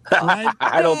 Right?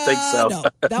 I don't think so. No.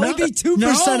 That would be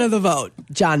 2% of the vote,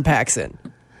 John Paxson.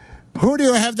 Who do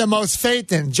you have the most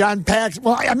faith in? John Paxson?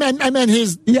 Well, I mean,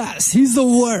 he's... Yes, he's the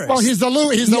worst. Well, he's the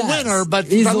winner, but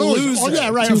he's the loser. loser. Oh, yeah,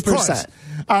 right, 2%. of course.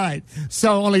 All right,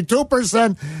 so only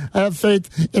 2% have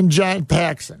faith in John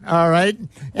Paxson. All right,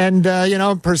 and,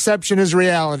 perception is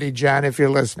reality, John, if you're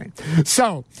listening.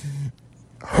 So...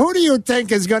 who do you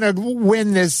think is going to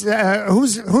win this?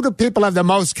 Who do people have the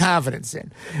most confidence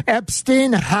in?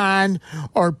 Epstein, Hahn,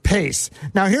 or Pace?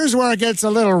 Now, here's where it gets a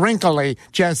little wrinkly,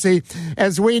 Jesse.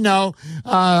 As we know,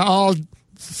 all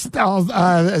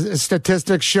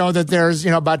statistics show that there's,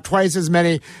 about twice as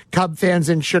many Cub fans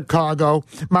in Chicago,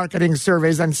 marketing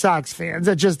surveys, and Sox fans.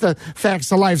 It's just the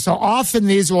facts of life. So often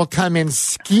these will come in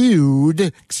skewed,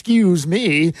 excuse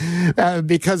me,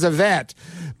 because of that.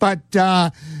 But,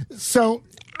 so...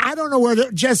 I don't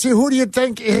know Jesse, who do you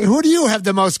have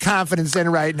the most confidence in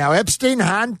right now? Epstein,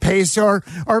 Hahn, Pace, or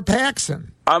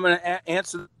Paxson? I'm going to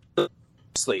answer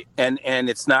honestly, and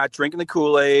it's not drinking the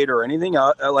Kool-Aid or anything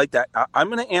like that. I'm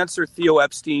going to answer Theo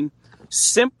Epstein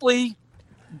simply,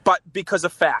 but because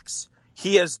of facts.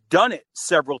 He has done it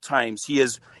several times. He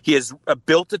has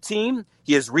built a team.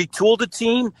 He has retooled a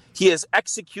team. He has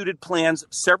executed plans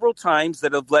several times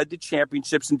that have led to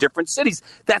championships in different cities.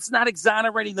 That's not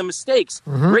exonerating the mistakes.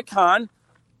 Mm-hmm. Rick Hahn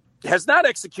has not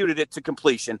executed it to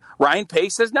completion. Ryan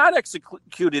Pace has not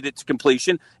executed it to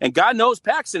completion. And God knows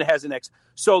Paxson hasn't.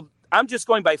 So I'm just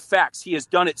going by facts. He has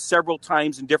done it several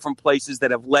times in different places that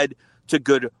have led to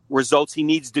good results. He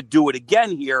needs to do it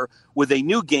again here with a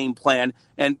new game plan,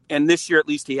 and this year at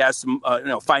least he has some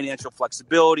financial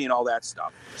flexibility and all that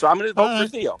stuff. So I'm going to vote for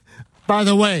Theo. By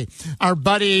the way, our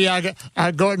buddy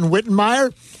Gordon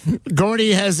Wittenmeyer,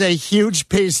 Gordy has a huge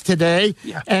piece today,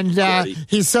 and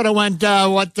he sort of went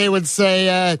what they would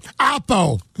say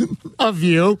oppo of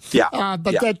you.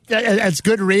 That's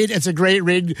good read. It's a great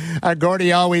read.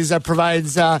 Gordy always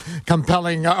provides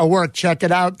compelling work. Check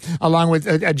it out, along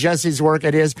with Jesse's work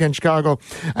at ESPN Chicago.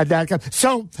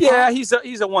 So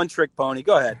he's a one-trick pony.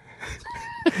 Go ahead.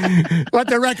 Let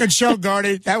the record show,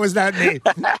 Gordy. That was not me.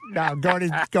 No,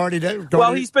 Gordy.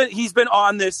 Well, he's been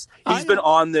on this. He's been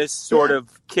on this sort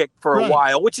of kick for a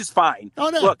while, which is fine. Oh,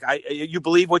 no. Look, you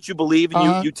believe what you believe,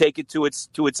 and you take it to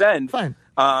its end. Fine.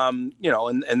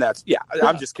 And that's,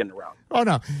 I'm just kidding around. Oh,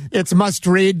 no. It's must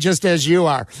read, just as you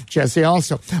are, Jesse,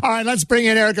 also. All right, let's bring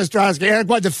in Eric Ostrowski. Eric,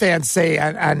 what do the fans say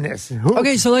on this?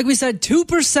 Okay, so like we said,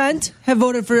 2% have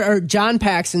voted for John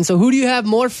Paxson. So who do you have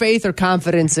more faith or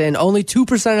confidence in? Only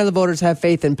 2% of the voters have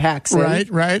faith in Paxson.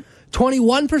 Right.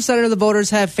 21% of the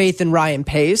voters have faith in Ryan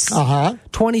Pace.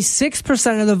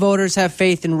 26% of the voters have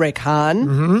faith in Rick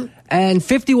Hahn. And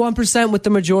 51% with the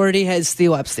majority has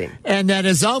Theo Epstein. And that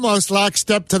is almost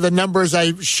lockstep to the numbers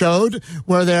I showed,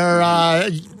 where their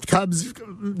Cubs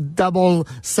double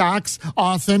socks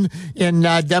often in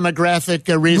demographic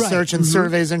research and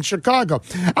surveys in Chicago.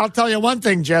 I'll tell you one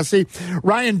thing, Jesse.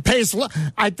 Ryan Pace,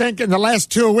 I think in the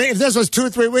last 2 weeks, if this was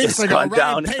 2-3 weeks ago,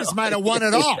 Ryan Pace might have won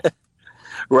it all.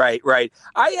 Right.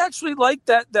 I actually like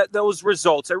those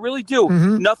results. I really do.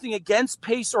 Nothing against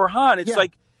Pace or Hahn.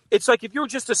 It's like if you were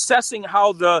just assessing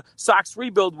how the Sox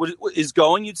rebuild is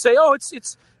going, you'd say, oh,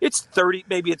 it's 30,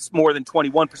 maybe it's more than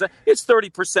 21%. It's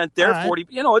 30% there, right. 40.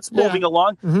 It's moving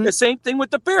along. The same thing with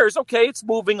the Bears. Okay, it's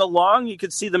moving along. You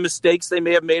can see the mistakes they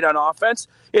may have made on offense.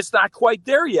 It's not quite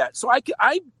there yet. So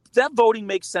that voting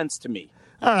makes sense to me.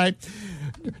 All right.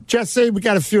 Jesse, we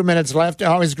got a few minutes left.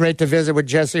 Always great to visit with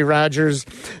Jesse Rogers.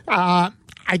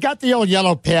 I got the old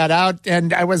yellow pad out,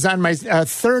 and I was on my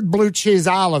third blue cheese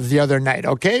olive the other night,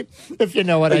 okay? If you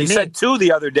know what I mean. You said 2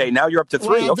 the other day. Now you're up to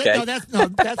 3, okay.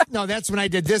 That's when I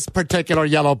did this particular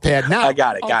yellow pad. Now I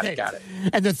got it, got it.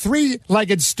 And the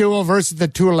 3-legged stool versus the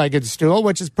 2-legged stool,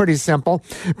 which is pretty simple.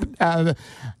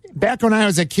 Back when I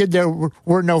was a kid, there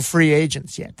were no free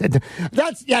agents yet.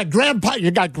 Grandpa, you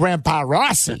got Grandpa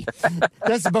Rossi.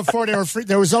 That's before they were free.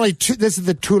 There was only 2. This is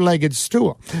the 2-legged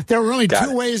stool. There were only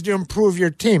 2 ways to improve your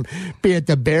team, be it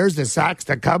the Bears, the Sox,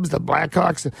 the Cubs, the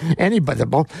Blackhawks, anybody.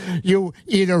 You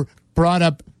either brought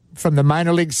up from the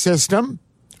minor league system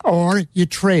or you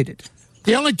traded.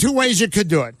 The only 2 ways you could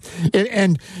do it.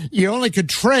 And you only could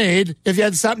trade if you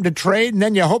had something to trade, and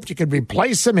then you hoped you could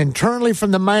replace them internally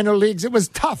from the minor leagues. It was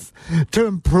tough to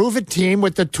improve a team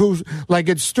with the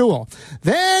 2-legged stool.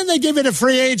 Then they give it a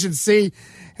free agency,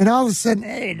 and all of a sudden,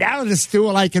 hey, now the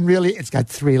stool, it's got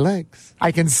 3 legs.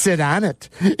 I can sit on it.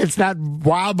 It's not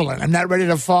wobbling. I'm not ready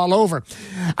to fall over.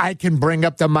 I can bring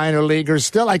up the minor leaguers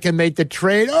still. I can make the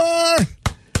trade. Or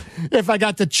if I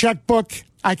got the checkbook,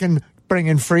 I can bring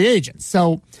in free agents.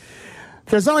 So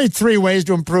there's only 3 ways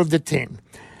to improve the team.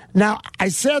 Now, I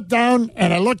sat down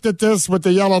and I looked at this with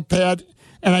the yellow pad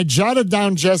and I jotted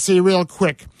down, Jesse, real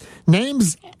quick.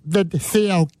 Names that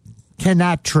Theo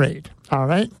cannot trade, all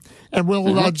right? And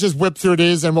I'll just whip through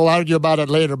these and we'll argue about it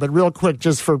later, but real quick,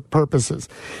 just for purposes.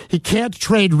 He can't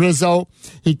trade Rizzo.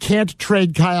 He can't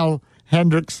trade Kyle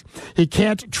Hendricks. He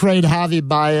can't trade Javi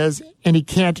Baez, and he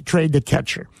can't trade the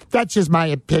catcher. That's just my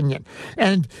opinion.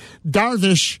 And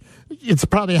Darvish, it's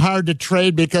probably hard to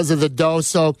trade because of the dough.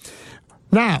 So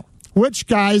now, which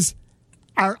guys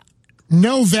are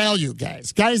no value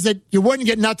guys? Guys that you wouldn't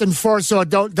get nothing for, so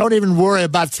don't even worry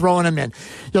about throwing them in.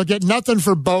 You'll get nothing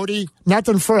for Bodie,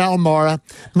 nothing for Almora,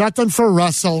 nothing for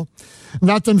Russell,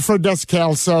 nothing for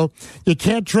Descalso. You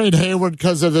can't trade Hayward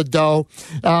because of the dough.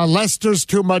 Lester's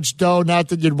too much dough, not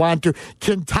that you'd want to.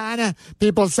 Quintana,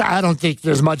 people say, I don't think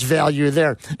there's much value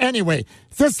there. Anyway,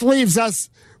 this leaves us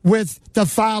with the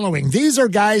following. These are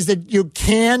guys that you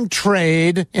can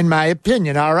trade, in my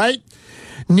opinion, all right?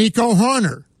 Nico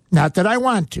Horner, not that I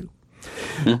want to.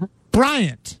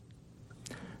 Bryant,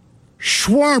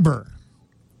 Schwarber,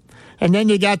 and then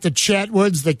you got the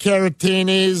Chatwoods, the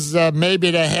Caratinis,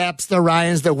 maybe the Haps, the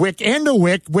Ryans, the Wick and the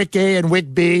Wick A and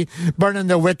Wick B, burning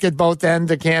the wick at both ends,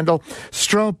 the candle,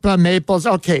 Strope, Maples.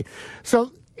 Okay,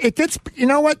 so it gets, you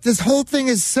know what? This whole thing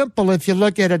is simple if you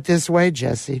look at it this way,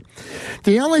 Jesse.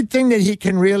 The only thing that he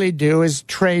can really do is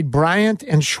trade Bryant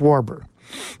and Schwarber.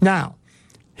 Now,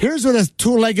 here's where the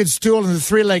 2-legged stool and the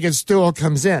 3-legged stool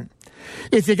comes in.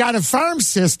 If you got a farm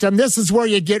system, this is where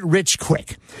you get rich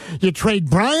quick. You trade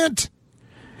Bryant,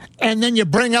 and then you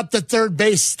bring up the third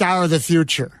base star of the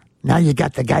future. Now you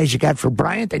got the guys you got for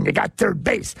Bryant, and you got third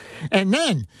base. And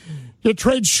then you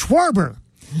trade Schwarber.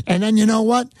 And then you know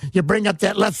what? You bring up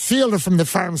that left fielder from the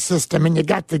farm system, and you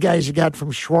got the guys you got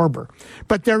from Schwarber.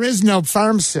 But there is no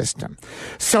farm system.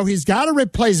 So he's got to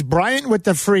replace Bryant with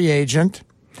the free agent,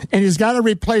 and he's got to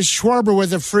replace Schwarber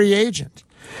with a free agent.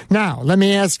 Now, let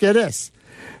me ask you this.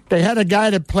 They had a guy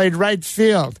that played right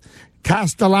field,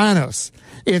 Castellanos.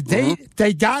 If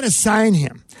they got to sign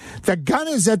him. The gun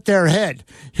is at their head.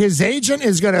 His agent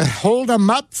is going to hold him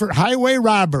up for highway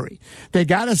robbery. They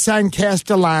got to sign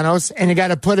Castellanos, and you got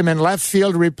to put him in left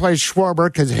field to replace Schwarber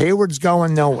because Hayward's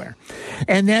going nowhere.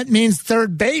 And that means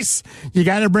third base. You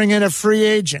got to bring in a free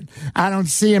agent. I don't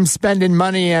see him spending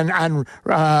money on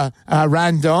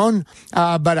Rondon,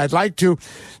 but I'd like to.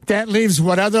 That leaves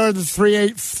what other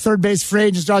third base free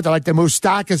agents are there, like the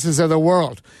Moustakas of the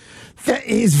world.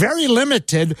 He's very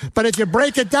limited, but if you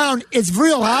break it down, it's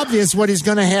real obvious what he's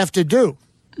going to have to do.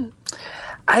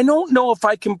 I don't know if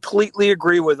I completely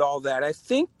agree with all that. I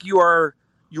think you are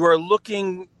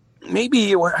looking,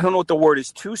 maybe, I don't know what the word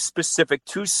is, too specific,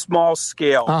 too small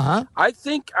scale. I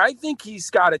think he's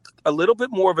got a little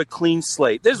bit more of a clean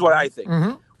slate. This is what I think.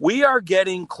 We are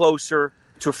getting closer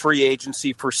to free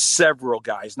agency for several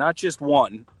guys, not just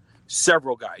one,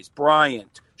 several guys.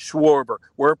 Bryant, Schwarber.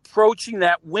 We're approaching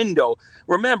that window.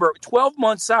 Remember, 12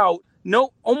 months out,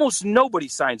 almost nobody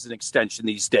signs an extension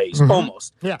these days.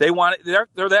 Almost. Yeah.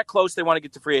 They're that close. They want to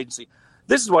get to free agency.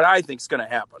 This is what I think is going to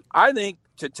happen. I think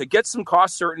to get some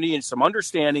cost certainty and some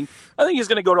understanding, I think he's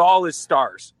going to go to all his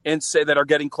stars and say that are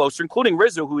getting closer, including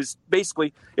Rizzo, who is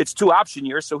basically, it's 2 option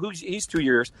years, so he's 2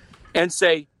 years, and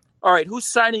say, all right,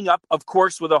 who's signing up, of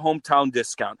course, with a hometown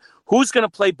discount? Who's going to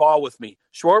play ball with me?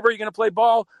 Schwarber, you're going to play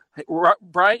ball?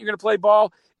 Bryant, you're going to play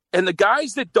ball? And the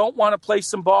guys that don't want to play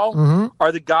some ball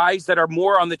are the guys that are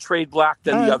more on the trade block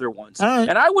than the other ones.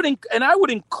 And I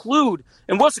would include,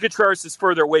 and Wilson Contreras is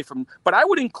further away from, but I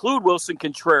would include Wilson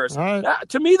Contreras.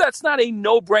 To me, that's not a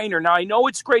no-brainer. Now, I know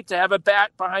it's great to have a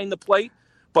bat behind the plate,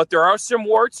 but there are some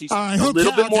warts. He's a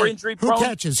little bit more injury-prone.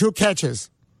 Who catches?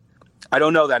 I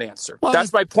don't know that answer. Well,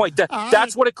 that's my point.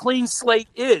 That's what a clean slate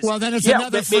is. Well, then it's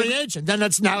another free agent. Then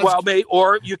it's now. Well,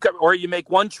 or you make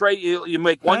one trade. You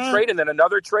make one trade and then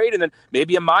another trade and then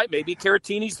maybe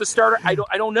Caratini's the starter. I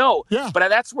don't know. Yeah. But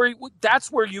that's where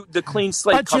the clean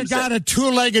slate comes in. But you got a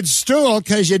two-legged stool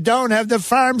because you don't have the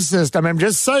farm system. I'm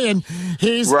just saying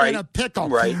he's in a pickle.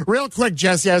 Right. Real quick,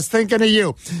 Jesse, I was thinking of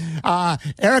you,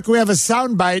 Eric. We have a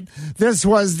soundbite. This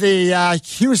was the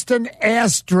Houston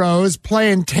Astros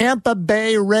playing Tampa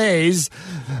Bay Rays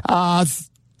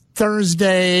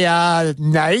Thursday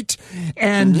night.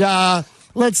 And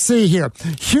let's see here.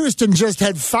 Houston just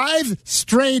had 5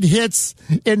 straight hits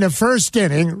in the first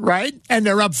inning, right? And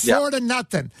they're up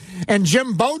 4-0. And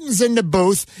Jim Bowden's in the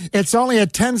booth. It's only a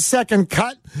 10-second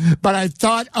cut, but I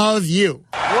thought of you.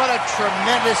 What a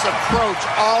tremendous approach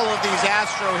all of these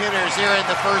Astro hitters here in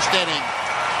the first inning.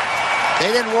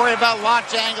 They didn't worry about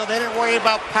launch angle. They didn't worry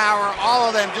about power. All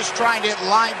of them just trying to hit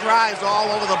line drives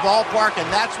all over the ballpark,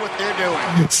 and that's what they're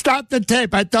doing. Stop the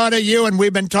tape. I thought of you, and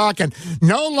we've been talking.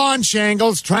 No launch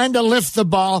angles, trying to lift the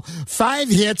ball. 5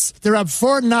 hits. They're up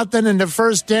 4-0 in the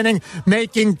first inning,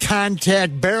 making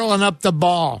contact, barreling up the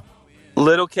ball.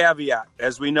 Little caveat,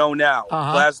 as we know now,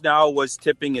 Glasnow was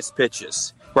tipping his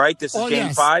pitches. Right, this is game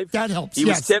 5. That helps. He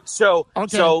was tipped, so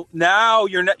now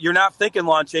you're not thinking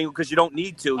launch angle because you don't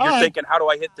need to. You're thinking, how do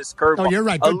I hit this curveball? Oh, you're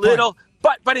right. Good little,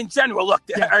 point. But in general, look,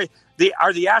 are the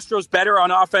Astros better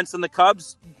on offense than the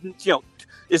Cubs?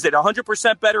 Is it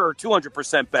 100% better or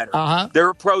 200% better? Their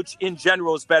approach in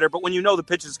general is better, but when you know the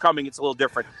pitch is coming, it's a little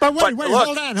different. But wait, look,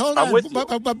 hold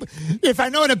on. But if I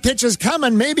know the pitch is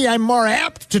coming, maybe I'm more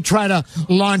apt to try to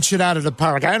launch it out of the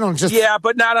park. I don't just... Yeah,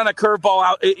 but not on a curveball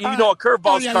out. A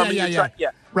curveball's coming.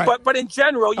 Right. But in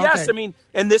general, yes. I mean,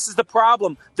 and this is the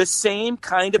problem. The same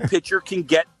kind of pitcher can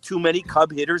get too many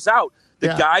Cub hitters out.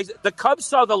 The Cubs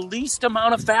saw the least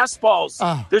amount of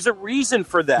fastballs. There's a reason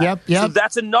for that. Yep. So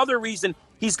that's another reason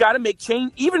he's got to make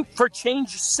change, even for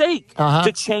change's sake,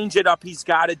 to change it up. He's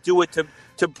got to do it to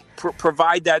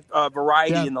provide that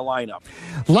variety in the lineup.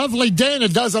 Lovely Dana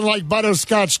doesn't like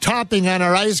butterscotch topping on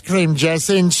her ice cream,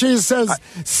 Jesse, and she says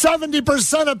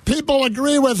 70% of people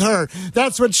agree with her.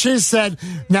 That's what she said.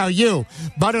 Now you,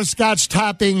 butterscotch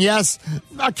topping, yes,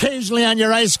 occasionally on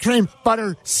your ice cream,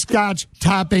 butterscotch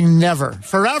topping, never.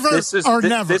 Forever or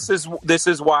never? This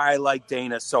is why I like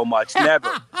Dana so much.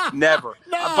 Never.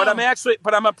 No.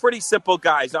 But I'm a pretty simple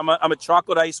guy. I'm a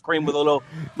chocolate ice cream with a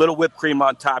little whipped cream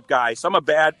on top guy. So I'm a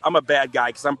bad guy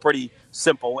because I'm pretty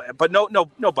simple, but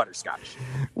no butterscotch.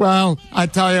 Well, I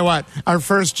tell you what, our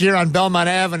first year on Belmont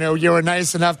Avenue, you were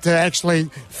nice enough to actually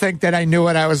think that I knew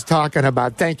what I was talking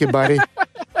about. Thank you, buddy.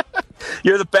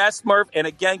 You're the best, Murph. And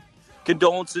again,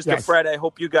 condolences to Fred. I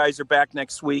hope you guys are back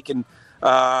next week. And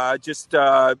just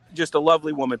a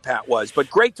lovely woman Pat was. But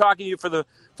great talking to you for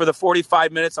the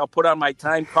 45 minutes. I'll put on my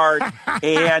time card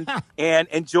and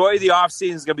enjoy the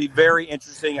offseason. It's going to be very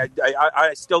interesting.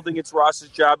 I still think it's Ross's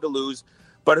job to lose.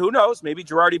 But who knows? Maybe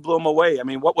Girardi blew him away. I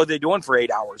mean, what were they doing for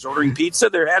 8 hours? Ordering pizza?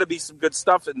 There had to be some good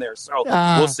stuff in there. So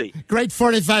we'll see. Great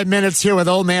 45 minutes here with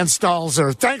Old Man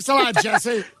Stalzer. Thanks a lot,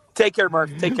 Jesse. Take care, Mark.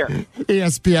 Take care.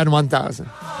 ESPN 1000.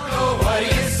 What do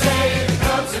you say? The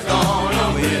Cubs are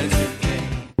gonna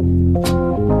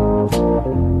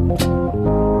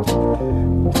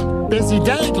win. Busy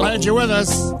day. Glad you're with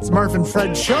us. It's Murph and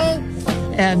Fred show.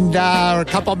 And we're a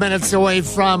couple minutes away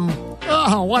from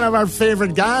one of our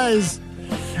favorite guys,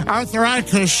 Arthur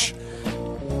Arkush,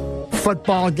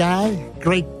 football guy,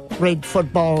 great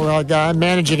football guy,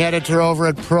 managing editor over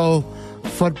at Pro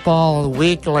Football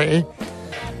Weekly.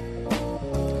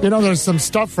 You know, there's some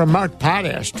stuff from Mark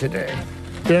Potash today.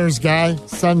 Bears guy,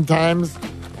 Sun Times.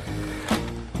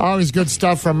 Always good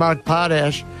stuff from Mark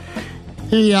Potash.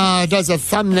 He does a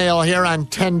thumbnail here on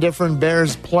 10 different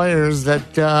Bears players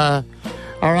that are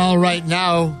all right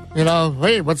now. You know,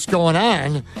 hey, what's going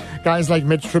on? Guys like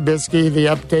Mitch Trubisky, the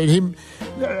update.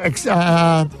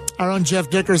 Our own Jeff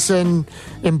Dickerson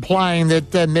implying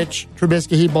that Mitch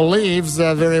Trubisky, he believes,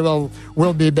 very well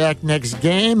will be back next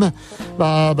game,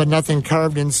 but nothing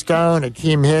carved in stone.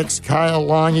 Akeem Hicks, Kyle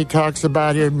Long, he talks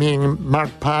about here, meaning Mark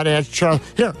Potash.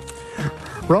 Here,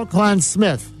 Roquan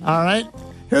Smith, all right?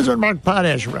 Here's what Mark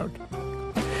Potash wrote.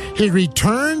 He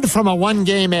returned from a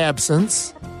one-game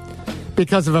absence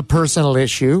because of a personal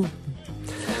issue.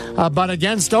 But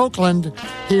against Oakland,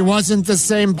 he wasn't the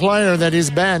same player that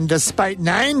he's been, despite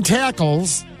 9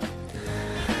 tackles.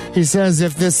 He says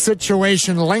if this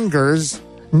situation lingers,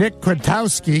 Nick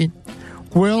Kwiatkowski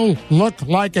will look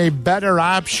like a better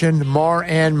option more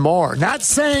and more. Not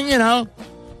saying,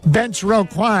 bench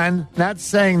Roquan, not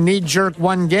saying knee-jerk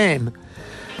one game.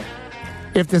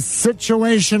 If the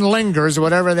situation lingers,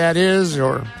 whatever that is,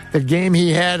 or the game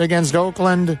he had against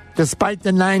Oakland, despite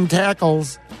the 9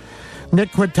 tackles,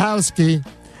 Nick Kwiatkowski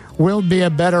will be a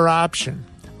better option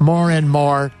more and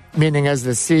more, meaning as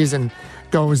the season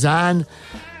goes on.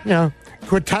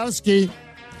 Kwiatkowski,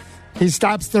 he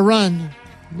stops the run.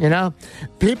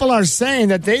 People are saying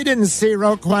that they didn't see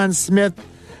Roquan Smith.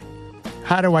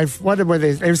 What were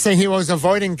they? They were saying he was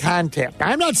avoiding contact.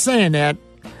 I'm not saying that.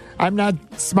 I'm not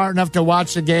smart enough to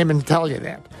watch the game and tell you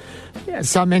that. Yeah,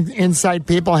 some inside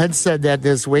people had said that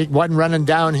this week. Wasn't running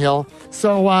downhill.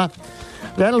 So,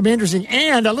 that'll be interesting.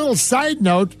 And a little side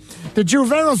note, did you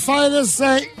verify this,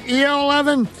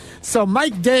 EO11? So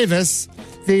Mike Davis,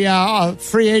 the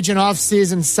free agent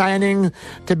offseason signing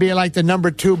to be like the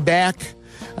number 2 back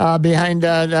behind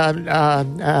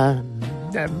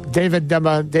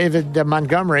David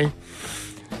Montgomery,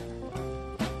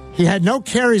 he had no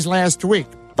carries last week.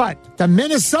 But the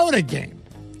Minnesota game,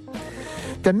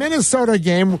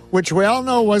 which we all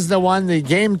know was the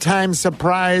game time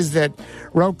surprise that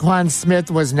Roquan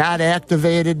Smith was not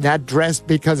activated, not dressed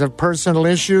because of personal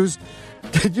issues.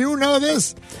 Did you know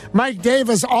this? Mike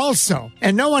Davis also,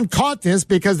 and no one caught this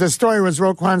because the story was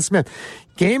Roquan Smith.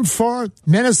 Game 4,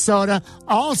 Minnesota,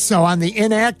 also on the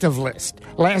inactive list.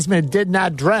 Last minute, did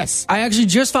not dress. I actually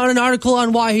just found an article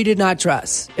on why he did not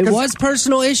dress. It was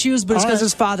personal issues, but it's because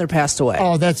his father passed away.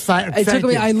 Oh, that's fine. I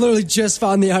literally just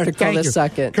found the article this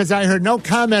second. Because I heard no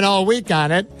comment all week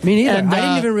on it. Me neither. And, I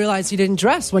didn't even realize he didn't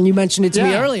dress when you mentioned it to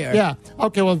me earlier. Yeah.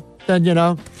 Okay, well, then,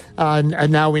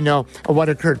 and now we know what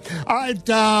occurred. All right,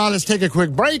 let's take a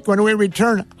quick break. When we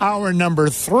return, hour number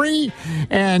 3,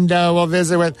 and we'll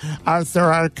visit with Arthur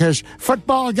Arkush,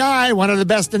 football guy, one of the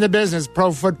best in the business,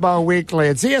 Pro Football Weekly.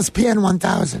 It's ESPN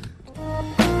 1000.